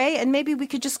that way? And maybe we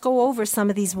could just go over some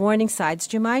of these warning signs.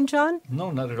 Do you mind, John?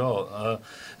 No, not at all.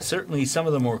 Certainly some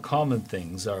of the more common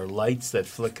things are lights that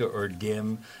flicker or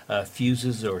dim,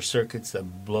 fuses or circuits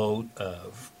that blow,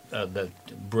 that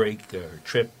break or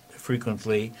trip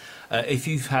frequently. If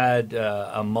you've had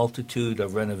a multitude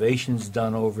of renovations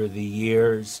done over the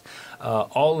years,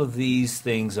 all of these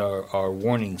things are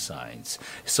warning signs.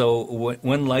 So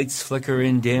when lights flicker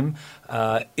and dim,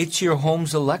 it's your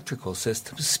home's electrical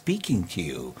system speaking to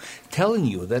you, telling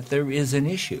you that there is an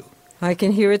issue. I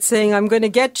can hear it saying, I'm going to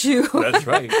get you. That's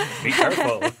right. Be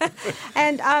careful.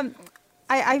 And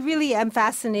I really am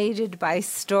fascinated by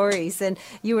stories, and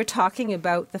you were talking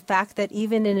about the fact that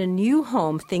even in a new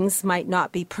home, things might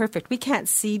not be perfect. We can't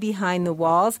see behind the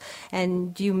walls,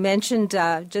 and you mentioned,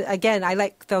 again, I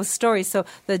like those stories. So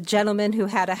the gentleman who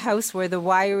had a house where the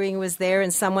wiring was there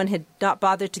and someone had not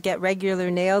bothered to get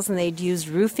regular nails and they'd used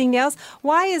roofing nails.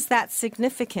 Why is that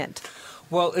significant?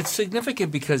 Well, it's significant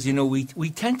because, we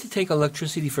tend to take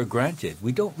electricity for granted.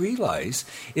 We don't realize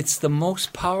it's the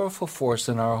most powerful force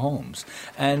in our homes.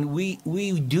 And we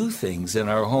do things in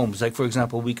our homes. Like, for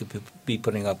example, we could be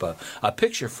putting up a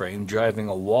picture frame, driving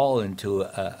a wall into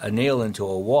a nail into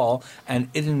a wall, and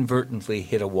it inadvertently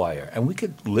hit a wire. And we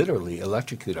could literally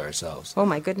electrocute ourselves. Oh,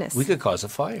 my goodness. We could cause a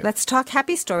fire. Let's talk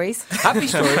happy stories. Happy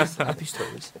stories. Happy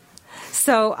stories.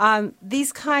 So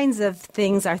these kinds of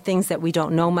things are things that we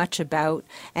don't know much about,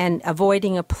 and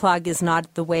avoiding a plug is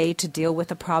not the way to deal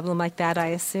with a problem like that, I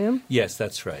assume? Yes,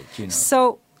 that's right.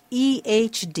 So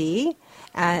EHD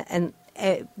and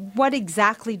what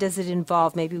exactly does it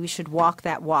involve? Maybe we should walk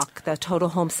that walk, the total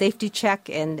home safety check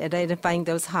and identifying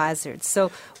those hazards.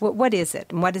 So what is it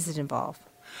and what does it involve?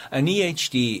 An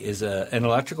EHD is an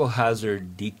electrical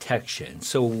hazard detection.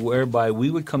 So whereby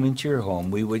we would come into your home,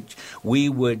 we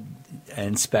would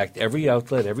inspect every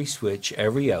outlet, every switch,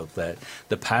 every outlet,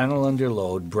 the panel under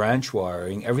load, branch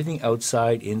wiring, everything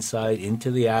outside, inside,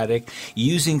 into the attic,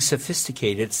 using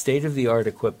sophisticated state-of-the-art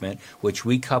equipment, which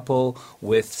we couple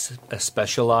with a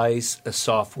specialized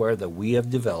software that we have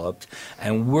developed,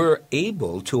 and we're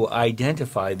able to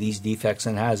identify these defects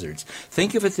and hazards.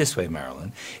 Think of it this way,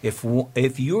 Marilyn.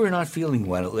 If you are not feeling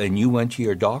well and you went to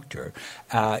your doctor,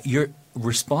 your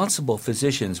responsible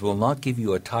physicians will not give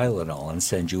you a Tylenol and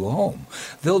send you home.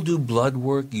 They'll do blood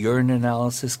work, urine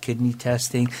analysis, kidney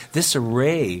testing, this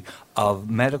array of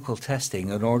medical testing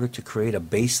in order to create a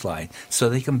baseline so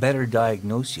they can better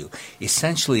diagnose you.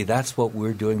 Essentially, that's what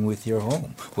we're doing with your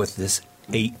home, with this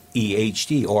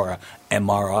EHD or a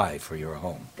MRI for your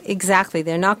home. Exactly.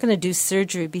 They're not going to do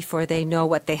surgery before they know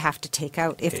what they have to take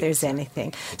out, if there's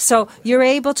anything. So you're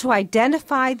able to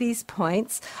identify these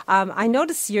points. I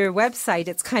notice your website,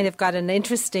 it's kind of got an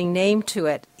interesting name to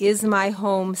it,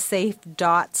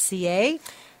 ismyhomesafe.ca.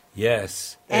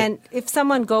 Yes. And if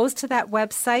someone goes to that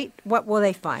website, what will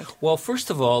they find? Well, first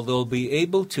of all, they'll be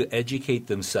able to educate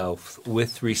themselves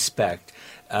with respect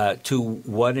to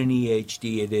what an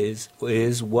EHD it is,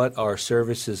 what our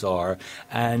services are,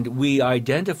 and we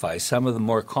identify some of the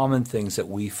more common things that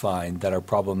we find that are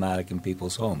problematic in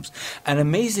people's homes. And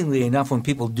amazingly enough, when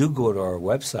people do go to our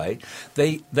website,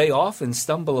 they often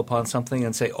stumble upon something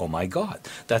and say, oh my God,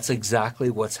 that's exactly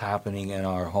what's happening in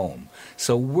our home.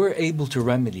 So we're able to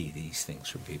remedy these things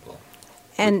for people.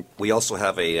 And we also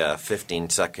have a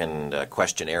 15-second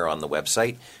questionnaire on the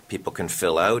website. People can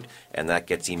fill out, and that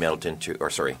gets sent to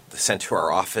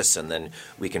our office, and then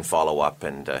we can follow up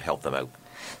and help them out.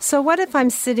 So what if I'm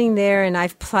sitting there and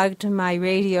I've plugged my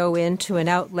radio into an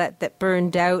outlet that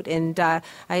burned out and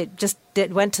I just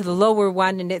went to the lower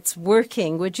one and it's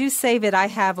working? Would you say that I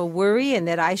have a worry and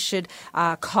that I should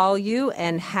call you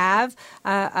and have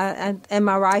an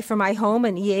MRI for my home,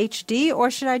 an EHD,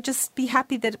 or should I just be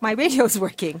happy that my radio's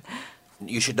working?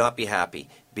 You should not be happy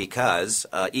because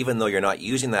even though you're not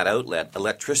using that outlet,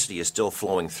 electricity is still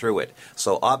flowing through it.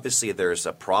 So obviously there's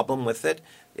a problem with it.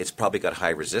 It's probably got high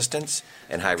resistance,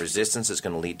 and high resistance is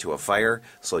going to lead to a fire.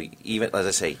 So even, as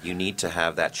I say, you need to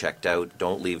have that checked out.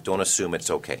 Don't assume it's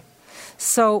okay.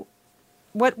 So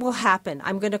what will happen?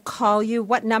 I'm going to call you.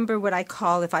 What number would I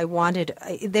call if I wanted?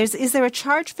 Is there a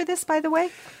charge for this, by the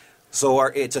way? So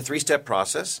it's a 3-step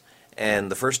process,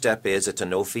 and the first step is it's a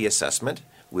no-fee assessment.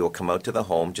 We will come out to the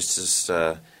home just as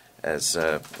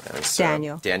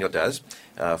Daniel does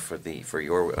for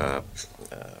your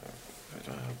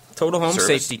total home service.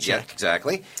 Safety check. Yeah,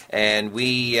 exactly. And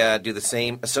we do a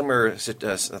similar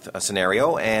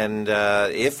scenario. And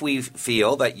if we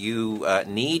feel that you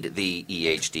need the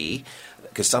EHD,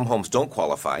 because some homes don't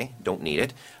qualify, don't need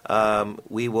it,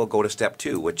 we will go to step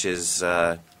 2, which is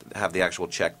have the actual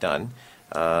check done.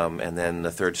 And then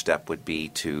the third step would be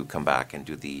to come back and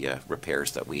do the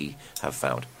repairs that we have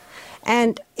found.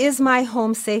 And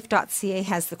ismyhomesafe.ca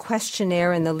has the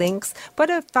questionnaire and the links.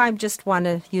 But if I just want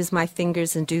to use my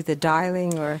fingers and do the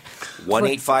dialing, or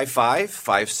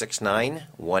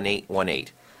 1-855-569-1818.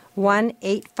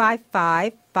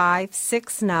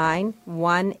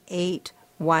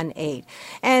 1-855-569-1818.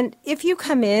 And if you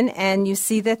come in and you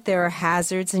see that there are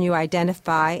hazards and you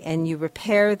identify and you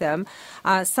repair them,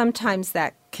 sometimes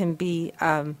that can be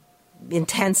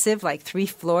intensive, like 3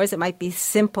 floors. It might be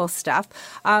simple stuff.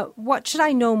 What should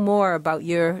I know more about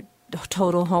your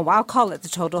total home? I'll call it the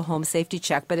total home safety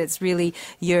check, but it's really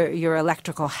your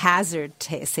electrical hazard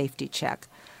safety check.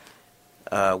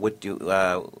 Most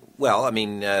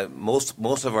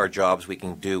of our jobs we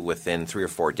can do within 3 or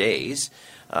 4 days.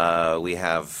 We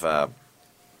have a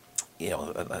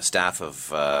staff of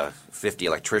 50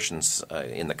 electricians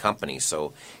in the company,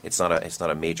 so it's not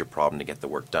a major problem to get the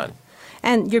work done.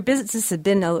 And your business has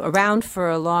been around for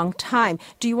a long time.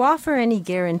 Do you offer any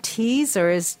guarantees,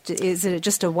 or is it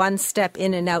just a one-step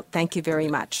in and out, thank you very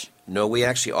much? No, we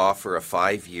actually offer a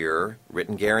 5-year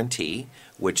written guarantee,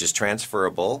 which is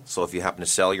transferable. So if you happen to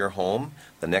sell your home,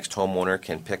 the next homeowner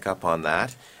can pick up on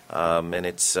that. And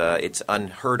it's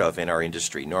unheard of in our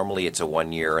industry. Normally it's a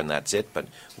 1 year and that's it, but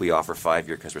we offer 5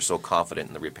 year because we're so confident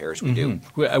in the repairs we do.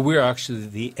 We're actually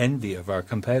the envy of our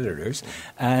competitors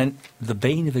and the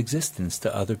bane of existence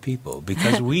to other people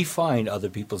because we find other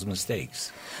people's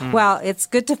mistakes. Well, it's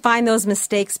good to find those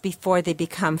mistakes before they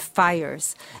become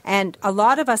fires. And a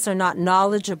lot of us are not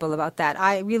knowledgeable about that.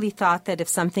 I really thought that if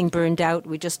something burned out,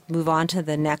 we just move on to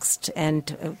the next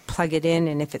and plug it in,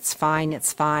 and if it's fine,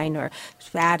 or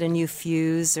add a new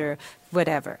fuse or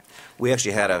whatever. We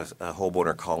actually had a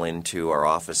homeowner call into our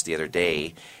office the other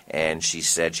day, and she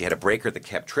said she had a breaker that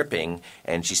kept tripping,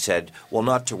 and she said, well,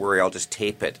 not to worry, I'll just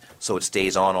tape it so it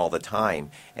stays on all the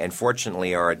time. And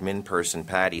fortunately, our admin person,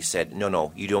 Patty, said,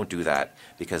 no, you don't do that,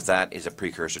 because that is a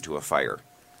precursor to a fire.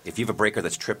 If you have a breaker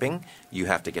that's tripping, you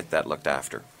have to get that looked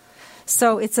after.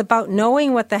 So it's about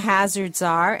knowing what the hazards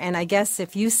are, and I guess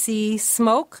if you see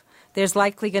smoke, there's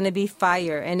likely going to be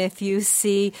fire. And if you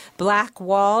see black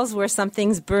walls where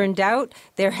something's burned out,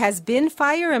 there has been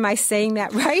fire. Am I saying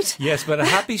that right? Yes, but a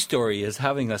happy story is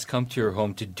having us come to your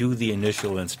home to do the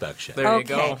initial inspection. There you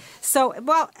go. So,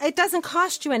 well, it doesn't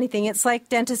cost you anything. It's like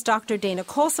dentist Dr. Dana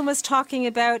Colson was talking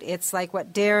about. It's like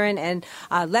what Darren and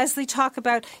Leslie talk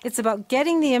about. It's about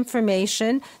getting the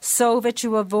information so that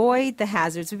you avoid the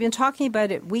hazards. We've been talking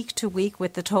about it week to week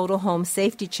with the Total Home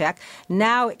Safety Check.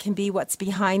 Now it can be what's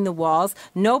behind the walls.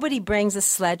 Nobody brings a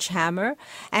sledgehammer,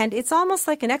 and it's almost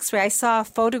like an x-ray. I saw a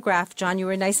photograph, John, you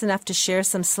were nice enough to share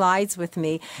some slides with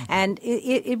me, and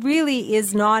it really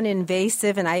is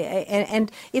non-invasive,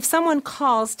 and if someone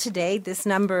calls today, this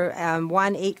number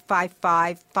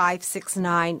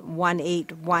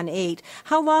 1-855-569-1818,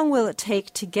 how long will it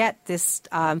take to get this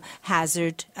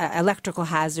hazard, electrical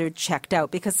hazard, checked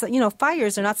out? Because,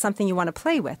 fires are not something you want to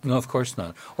play with. No, of course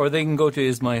not. Or they can go to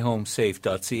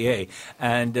ismyhomesafe.ca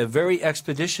and very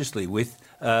expeditiously,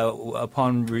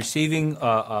 upon receiving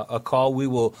a call, we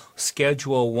will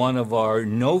schedule one of our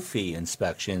no-fee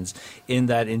inspections in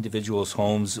that individual's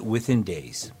homes within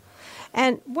days.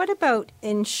 And what about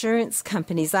insurance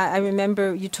companies? I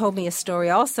remember you told me a story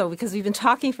also, because we've been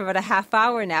talking for about a half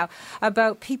hour now,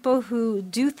 about people who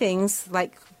do things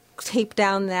like tape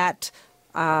down that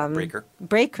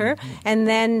breaker, and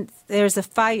then there's a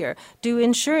fire. Do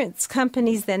insurance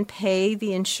companies then pay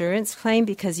the insurance claim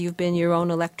because you've been your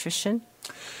own electrician?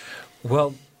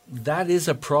 Well, that is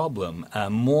a problem.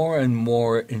 More and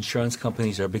more insurance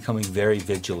companies are becoming very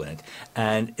vigilant.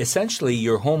 And essentially,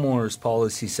 your homeowner's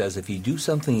policy says if you do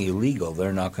something illegal,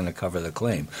 they're not going to cover the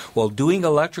claim. Well, doing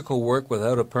electrical work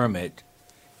without a permit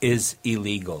is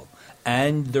illegal.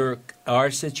 And there are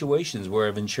situations where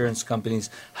insurance companies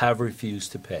have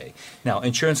refused to pay. Now,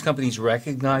 insurance companies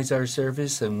recognize our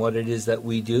service and what it is that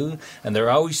we do, and they're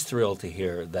always thrilled to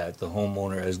hear that the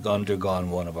homeowner has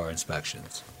undergone one of our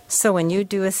inspections. So when you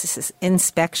do an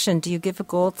inspection, do you give a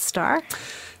gold star?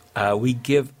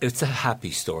 It's a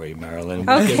happy story, Marilyn.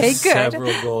 We Okay, give good.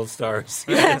 several gold stars.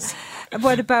 Yes.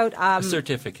 What about... a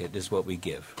certificate is what we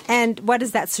give. And what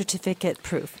is that certificate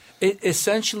proof? It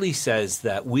essentially says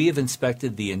that we have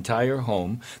inspected the entire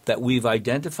home, that we've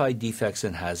identified defects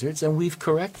and hazards, and we've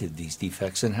corrected these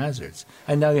defects and hazards.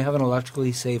 And now you have an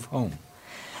electrically safe home.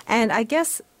 And I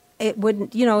guess it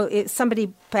wouldn't, if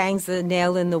somebody bangs the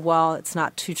nail in the wall, it's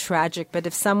not too tragic. But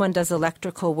if someone does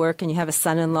electrical work and you have a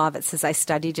son-in-law that says, I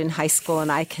studied in high school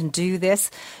and I can do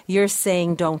this, you're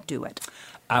saying don't do it.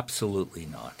 Absolutely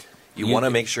not. You want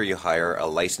to make sure you hire a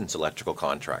licensed electrical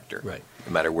contractor, right?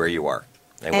 No matter where you are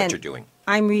and what you're doing.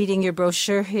 I'm reading your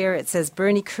brochure here. It says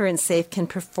Bernie Current Safe can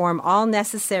perform all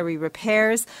necessary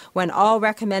repairs. When all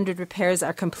recommended repairs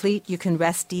are complete, you can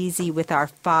rest easy with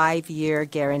our 5-year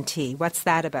guarantee. What's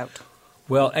that about?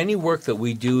 Well, any work that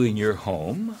we do in your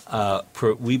home,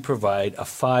 we provide a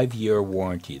 5-year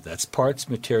warranty. That's parts,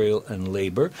 material, and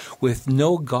labor with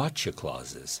no gotcha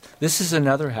clauses. This is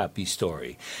another happy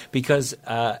story because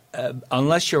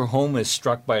unless your home is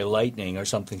struck by lightning or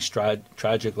something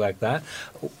tragic like that,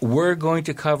 we're going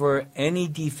to cover any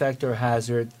defect or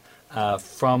hazard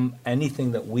from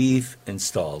anything that we've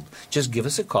installed. Just give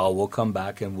us a call. We'll come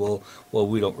back and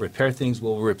we don't repair things.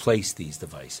 We'll replace these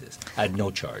devices at no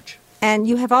charge. And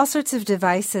you have all sorts of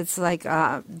devices like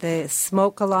the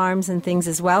smoke alarms and things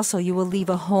as well. So you will leave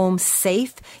a home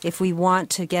safe. If we want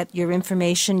to get your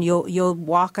information, you'll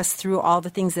walk us through all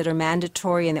the things that are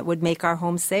mandatory and that would make our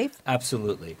home safe?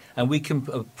 Absolutely. And we can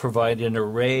provide an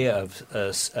array of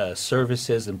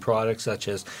services and products such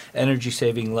as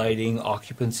energy-saving lighting,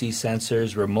 occupancy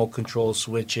sensors, remote control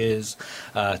switches,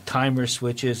 timer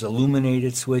switches,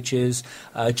 illuminated switches,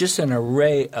 just an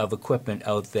array of equipment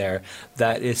out there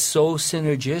that is so so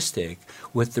synergistic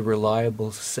with the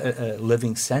Reliable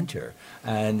Living Center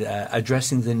and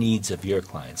addressing the needs of your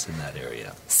clients in that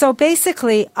area? So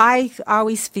basically, I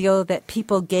always feel that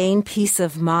people gain peace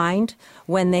of mind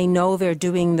when they know they're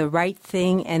doing the right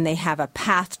thing and they have a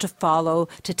path to follow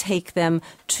to take them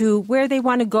to where they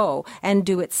want to go and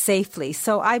do it safely.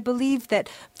 So I believe that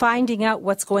finding out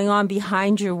what's going on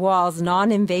behind your walls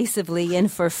non-invasively and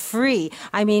for free,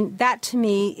 I mean, that to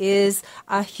me is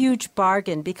a huge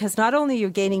bargain, because not only you're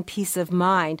gaining peace of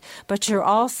mind, but you're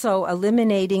also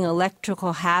eliminating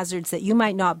electrical hazards that you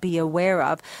might not be aware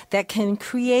of that can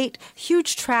create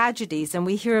huge tragedies, and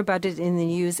we hear about it in the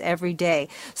news every day.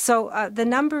 So the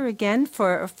number again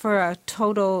for a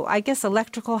total, I guess,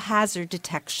 electrical hazard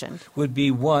detection would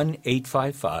be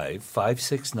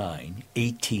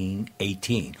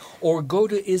 1-855-569-1818, or go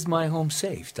to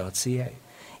ismyhomesafe.ca.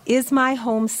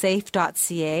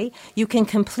 ismyhomesafe.ca. You can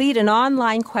complete an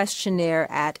online questionnaire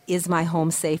at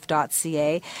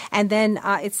ismyhomesafe.ca. And then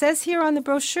it says here on the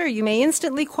brochure, you may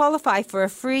instantly qualify for a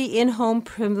free in-home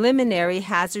preliminary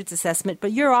hazards assessment,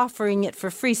 but you're offering it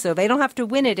for free, so they don't have to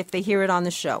win it if they hear it on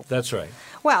the show. That's right.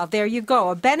 Well, there you go.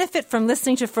 A benefit from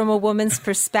listening to From a Woman's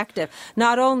Perspective.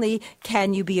 Not only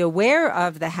can you be aware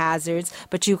of the hazards,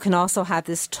 but you can also have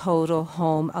this total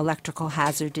home electrical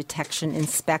hazard detection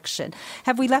inspection.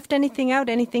 Have we left anything out?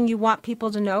 Anything you want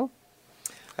people to know?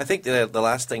 I think the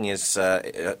last thing is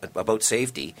about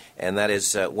safety, and that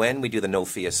is when we do the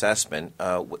no-fee assessment,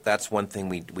 that's one thing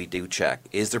we do check.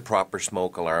 Is there proper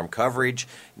smoke alarm coverage?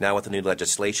 Now with the new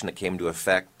legislation that came into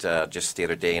effect just the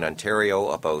other day in Ontario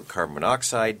about carbon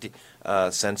monoxide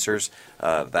sensors,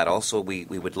 that also we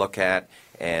would look at,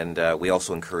 and we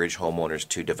also encourage homeowners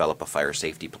to develop a fire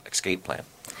safety escape plan.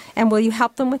 And will you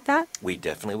help them with that? We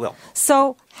definitely will.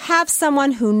 So have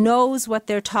someone who knows what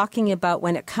they're talking about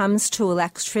when it comes to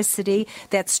electricity,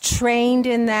 that's trained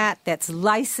in that, that's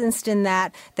licensed in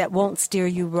that won't steer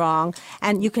you wrong.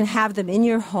 And you can have them in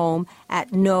your home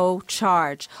at no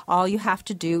charge. All you have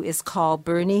to do is call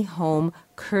Bernie Home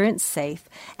Current Safe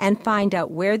and find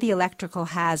out where the electrical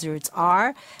hazards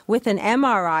are with an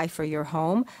MRI for your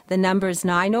home. The number is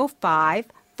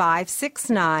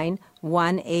 905-569-1818.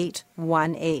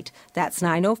 That's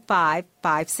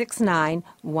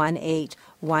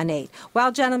 905-569-1818.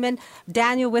 Well, gentlemen,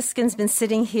 Daniel Wiskin's been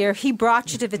sitting here. He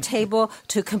brought you to the table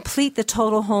to complete the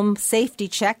total home safety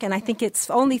check, and I think it's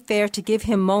only fair to give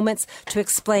him moments to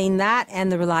explain that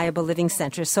and the Reliable Living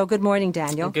Center. So good morning,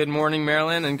 Daniel. Good morning,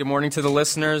 Marilyn, and good morning to the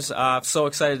listeners. So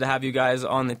excited to have you guys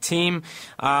on the team.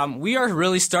 We are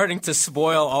really starting to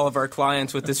spoil all of our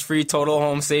clients with this free total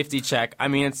home safety check. I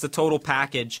mean, it's the total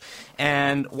package.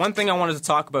 And one thing I wanted to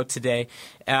talk about today,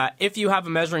 if you have a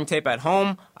measuring tape at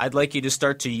home, I'd like you to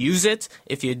start to use it.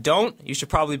 If you don't, you should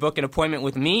probably book an appointment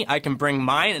with me. I can bring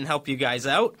mine and help you guys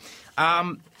out.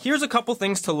 Here's a couple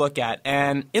things to look at.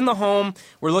 And in the home,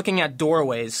 we're looking at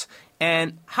doorways.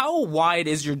 And how wide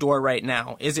is your door right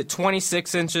now? Is it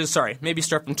 26 inches? Sorry, maybe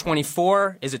start from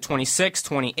 24. Is it 26,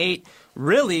 28?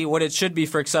 Really, what it should be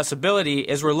for accessibility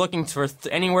is we're looking for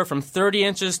anywhere from 30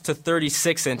 inches to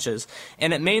 36 inches.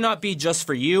 And it may not be just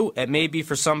for you. It may be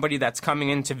for somebody that's coming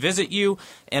in to visit you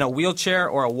in a wheelchair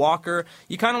or a walker.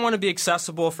 You kind of want to be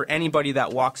accessible for anybody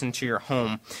that walks into your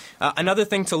home. Another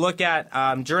thing to look at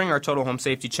during our total home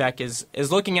safety check is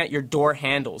looking at your door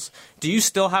handles. Do you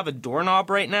still have a doorknob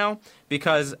right now?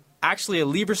 Because actually, a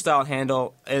lever-style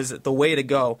handle is the way to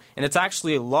go, and it's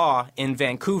actually a law in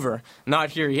Vancouver, not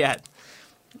here yet.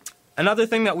 Another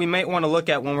thing that we might want to look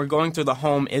at when we're going through the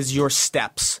home is your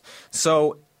steps.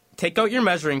 So take out your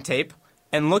measuring tape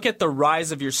and look at the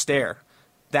rise of your stair.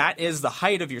 That is the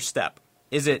height of your step.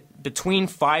 Is it between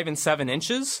 5 and 7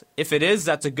 inches? If it is,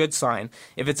 that's a good sign.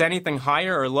 If it's anything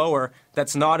higher or lower,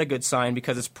 that's not a good sign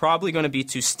because it's probably going to be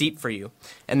too steep for you.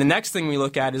 And the next thing we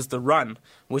look at is the run,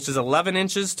 which is 11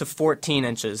 inches to 14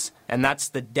 inches, and that's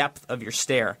the depth of your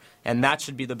stair. And that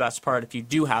should be the best part if you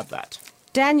do have that.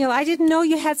 Daniel, I didn't know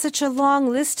you had such a long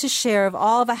list to share of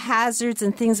all the hazards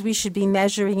and things we should be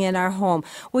measuring in our home.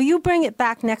 Will you bring it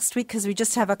back next week because we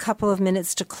just have a couple of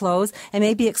minutes to close and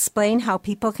maybe explain how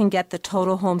people can get the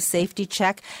total home safety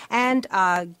check and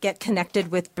get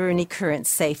connected with Bernie Current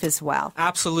Safe as well?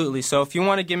 Absolutely. So if you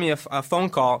want to give me a phone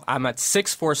call, I'm at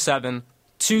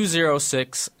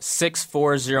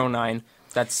 647-206-6409.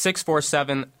 That's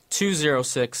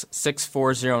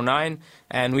 647-206-6409,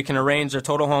 and we can arrange a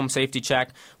total home safety check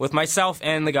with myself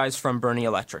and the guys from Bernie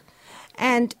Electric.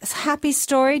 And happy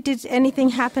story, did anything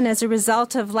happen as a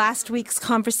result of last week's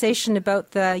conversation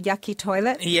about the yucky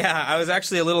toilet? Yeah, I was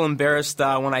actually a little embarrassed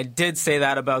when I did say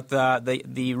that about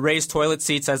the raised toilet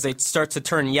seats as they start to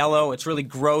turn yellow. It's really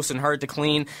gross and hard to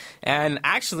clean. And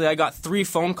actually, I got 3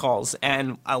 phone calls,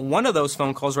 and one of those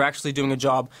phone calls, we're actually doing a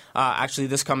job actually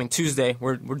this coming Tuesday.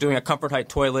 We're doing a Comfort Height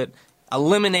toilet.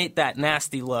 Eliminate that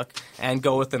nasty look and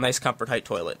go with a nice Comfort Height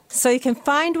toilet. So you can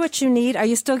find what you need. Are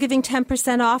you still giving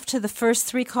 10% off to the first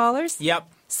 3 callers? Yep.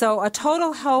 So a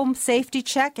total home safety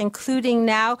check, including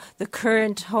now the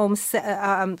current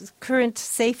current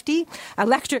safety,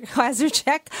 electric hazard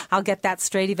check. I'll get that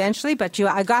straight eventually, but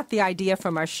I got the idea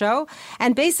from our show.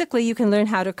 And basically, you can learn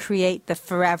how to create the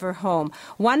forever home.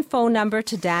 One phone number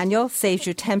to Daniel saves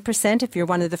you 10% if you're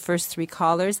one of the first 3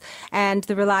 callers. And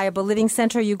the Reliable Living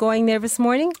Center, are you going there this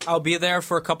morning? I'll be there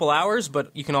for a couple hours,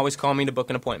 but you can always call me to book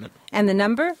an appointment. And the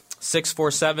number?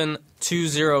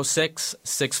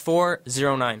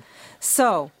 647-206-6409.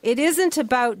 So it isn't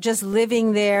about just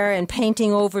living there and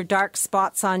painting over dark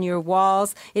spots on your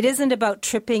walls. It isn't about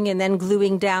tripping and then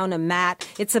gluing down a mat.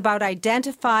 It's about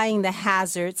identifying the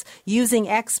hazards, using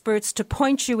experts to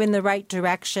point you in the right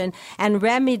direction, and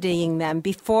remedying them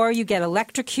before you get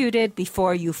electrocuted,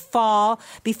 before you fall,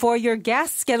 before your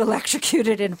guests get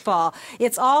electrocuted and fall.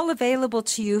 It's all available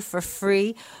to you for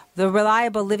free. The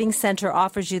Reliable Living Center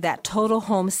offers you that total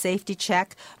home safety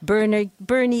check. Bernie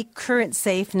Current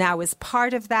Safe now is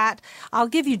part of that. I'll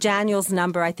give you Daniel's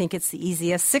number. I think it's the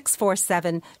easiest,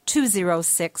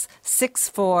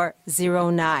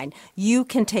 647-206-6409. You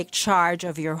can take charge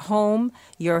of your home,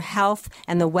 your health,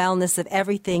 and the wellness of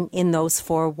everything in those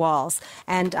 4 walls.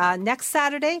 And next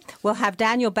Saturday, we'll have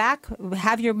Daniel back.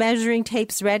 Have your measuring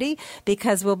tapes ready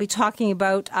because we'll be talking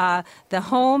about the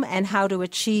home and how to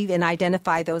achieve and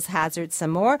identify those hazards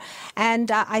some more. And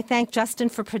I thank Justin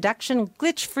for production,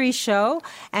 glitch-free show,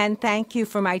 and thank you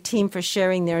for my team for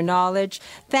sharing their knowledge.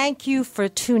 Thank you for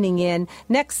tuning in.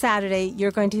 Next Saturday,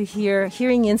 you're going to hear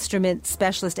hearing instrument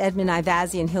specialist Edmund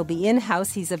Ivazian. He'll be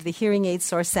in-house. He's of the Hearing Aid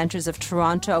Source Centers of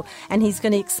Toronto, and he's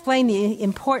going to explain the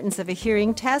importance of a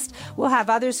hearing test. We'll have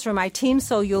others from my team,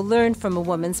 so you'll learn from a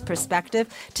woman's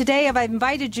perspective. Today, I've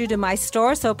invited you to my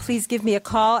store, so please give me a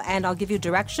call, and I'll give you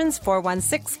directions,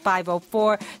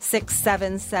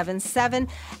 416-504-6777.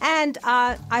 And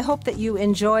I hope that you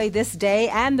enjoy this day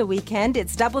and the weekend.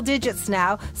 It's double digits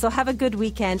now, so have a good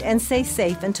weekend and stay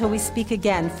safe until we speak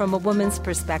again from a woman's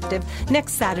perspective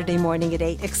next Saturday morning at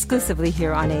 8, exclusively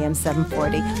here on AM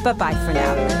 740. Bye-bye for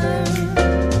now.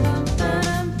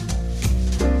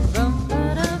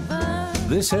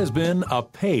 This has been a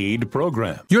paid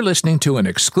program. You're listening to an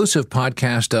exclusive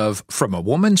podcast of From a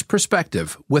Woman's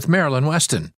Perspective with Marilyn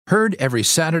Weston. Heard every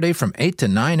Saturday from 8 to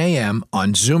 9 a.m.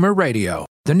 on Zoomer Radio,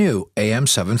 the new AM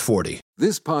 740.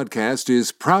 This podcast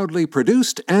is proudly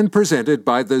produced and presented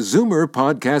by the Zoomer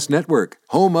Podcast Network,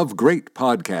 home of great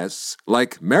podcasts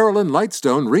like Marilyn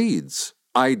Lightstone Reads,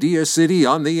 Idea City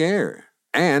on the Air,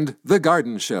 and The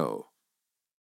Garden Show.